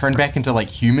do they turn back into like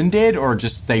human dead or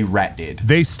just stay rat dead?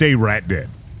 They stay rat dead.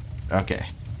 Okay.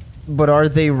 But are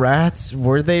they rats?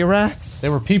 Were they rats? They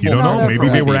were people. You don't know. they're Maybe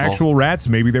they were people. actual rats.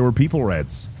 Maybe they were people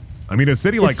rats. I mean, a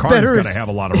city like It's Karn's better got to if- have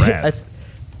a lot of rats.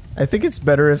 I think it's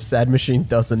better if Sad Machine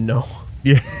doesn't know.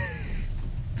 Yeah.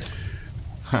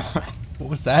 What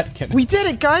was that, Kennick? We did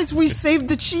it, guys. We saved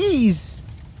the cheese.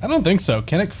 I don't think so.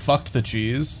 Kennick fucked the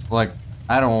cheese. Like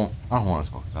I don't want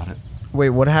to talk about it. Wait,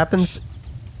 what happens?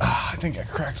 I think I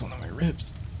cracked one of my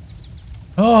ribs.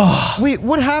 Wait,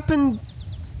 what happened?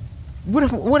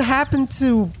 What happened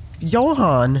to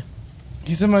Johan?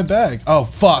 He's in my bag. Oh,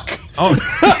 fuck. Your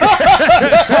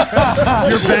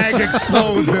bag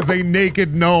explodes as a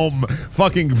naked gnome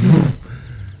fucking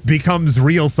becomes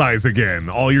real size again.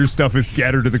 All your stuff is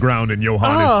scattered to the ground, and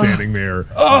Johan is standing there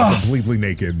completely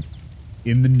naked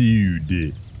in the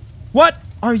nude. What?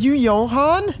 Are you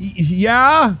Johan?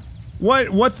 Yeah? What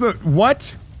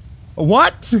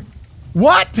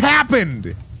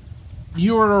happened?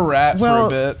 You were a rat Well-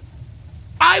 for a bit.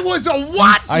 I was a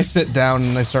what? I sit down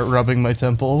and I start rubbing my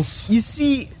temples. You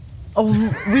see, oh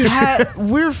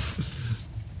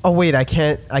wait, I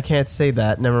can't say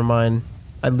that. Never mind.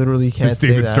 I literally can't Does say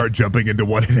David that. start jumping into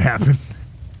what had happened?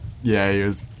 Yeah, he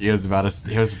was about to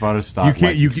stop. You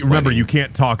can't. like, Remember, sweating. you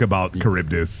can't talk about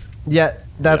Charybdis. Yeah,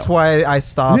 that's Yeah. why I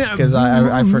stopped because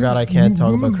I forgot I can't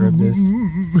talk about Charybdis.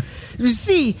 You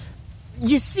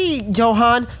see,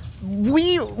 Johan,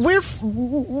 we're.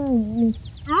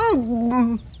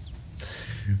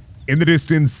 In the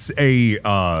distance,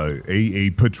 a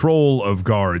patrol of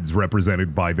guards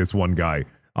represented by this one guy,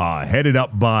 headed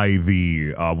up by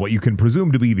the what you can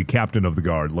presume to be the captain of the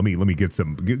guard. Let me get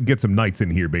some knights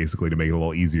in here basically to make it a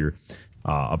little easier.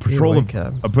 A patrol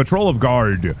of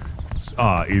guard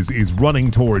is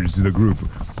running towards the group.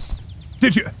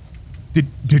 Did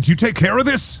you take care of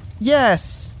this?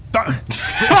 Yes.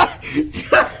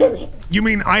 You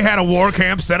mean I had a war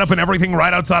camp set up and everything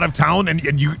right outside of town, and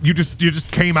you just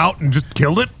came out and just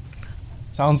killed it?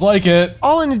 That's Sounds like it.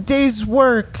 All in a day's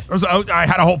work. I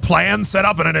had a whole plan set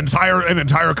up and an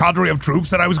entire cadre of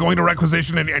troops that I was going to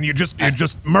requisition, and you just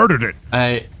murdered it.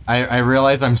 I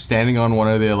realize I'm standing on one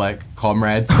of the like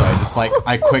comrades, so I just like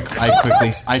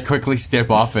I quickly step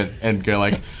off and go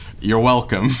like, "You're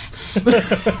welcome."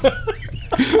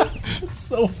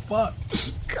 So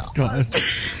fucked. God.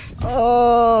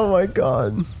 Oh my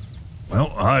god.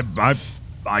 Well, I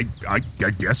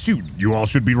guess you all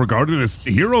should be regarded as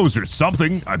heroes or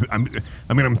something.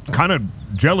 I'm kind of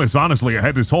jealous, honestly. I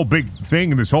had this whole big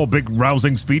thing, this whole big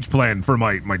rousing speech plan for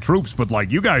my troops, but like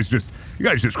you guys just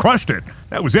crushed it.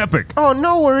 That was epic. Oh,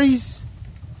 no worries.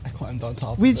 I climbed on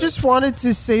top of We it. just wanted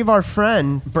to save our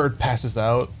friend. Bird passes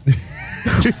out.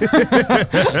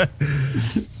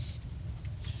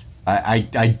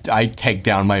 I take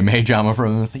down my mage armor from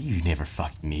him. I was like, you never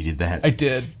fucking needed that. I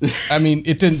did. I mean,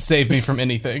 it didn't save me from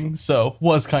anything, so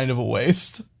was kind of a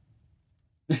waste.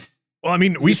 Well, I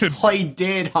mean, we should play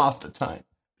dead half the time.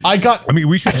 I got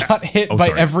hit by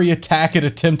sorry. every attack it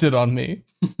attempted on me.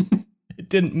 It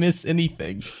didn't miss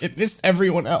anything. It missed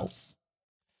everyone else.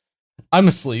 I'm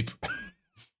asleep.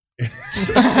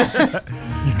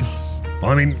 Well,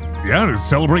 I mean, yeah, to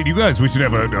celebrate you guys, we should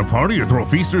have a party or throw a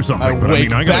feast or something. I wake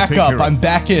gotta back take up. care of, I'm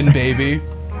back in, baby.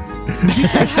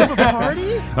 Have a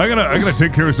party? I gotta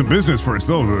take care of some business first,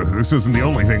 though. This isn't the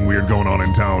only thing weird going on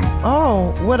in town.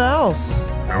 Oh, what else?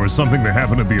 There was something that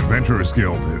happened at the Adventurers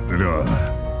Guild.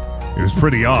 It was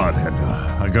pretty odd, and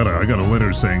I got a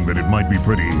letter saying that it might be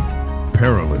pretty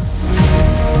perilous.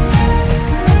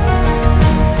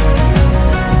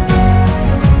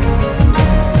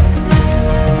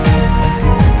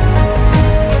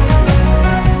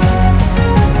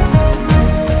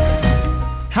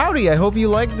 Howdy, I hope you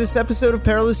liked this episode of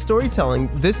Perilous Storytelling.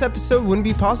 This episode wouldn't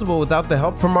be possible without the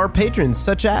help from our patrons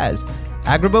such as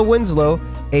Agrabah Winslow,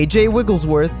 AJ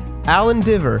Wigglesworth, Alan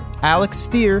Diver, Alex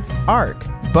Steer, Ark,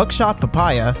 Buckshot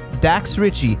Papaya, Dax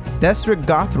Ritchie, Desric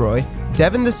Gothroy,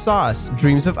 Devin the Sauce,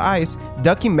 Dreams of Ice,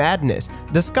 Ducky Madness,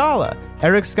 The Scala,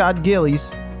 Eric Scott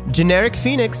Gillies, Generic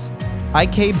Phoenix,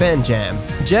 IK Benjam,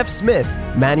 Jeff Smith,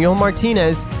 Manuel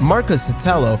Martinez, Marco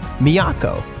Sotelo,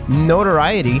 Miyako,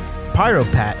 Notoriety,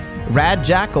 Pyropat, Rad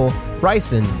Jackal,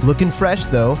 Ryson, Looking Fresh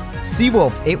Though,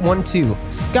 Seawolf 812,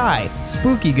 Sky,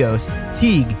 Spooky Ghost,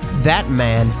 Teague, That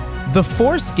Man, The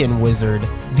Foreskin Wizard,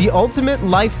 The Ultimate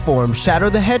Life Form, Shadow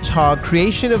the Hedgehog,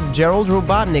 creation of Gerald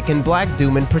Robotnik and Black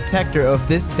Doom and protector of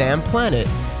this damn planet,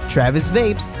 Travis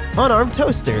Vapes, Unarmed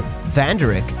Toaster,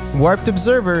 Vanderick, Warped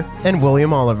Observer, and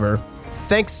William Oliver.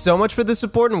 Thanks so much for the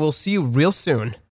support, and we'll see you real soon.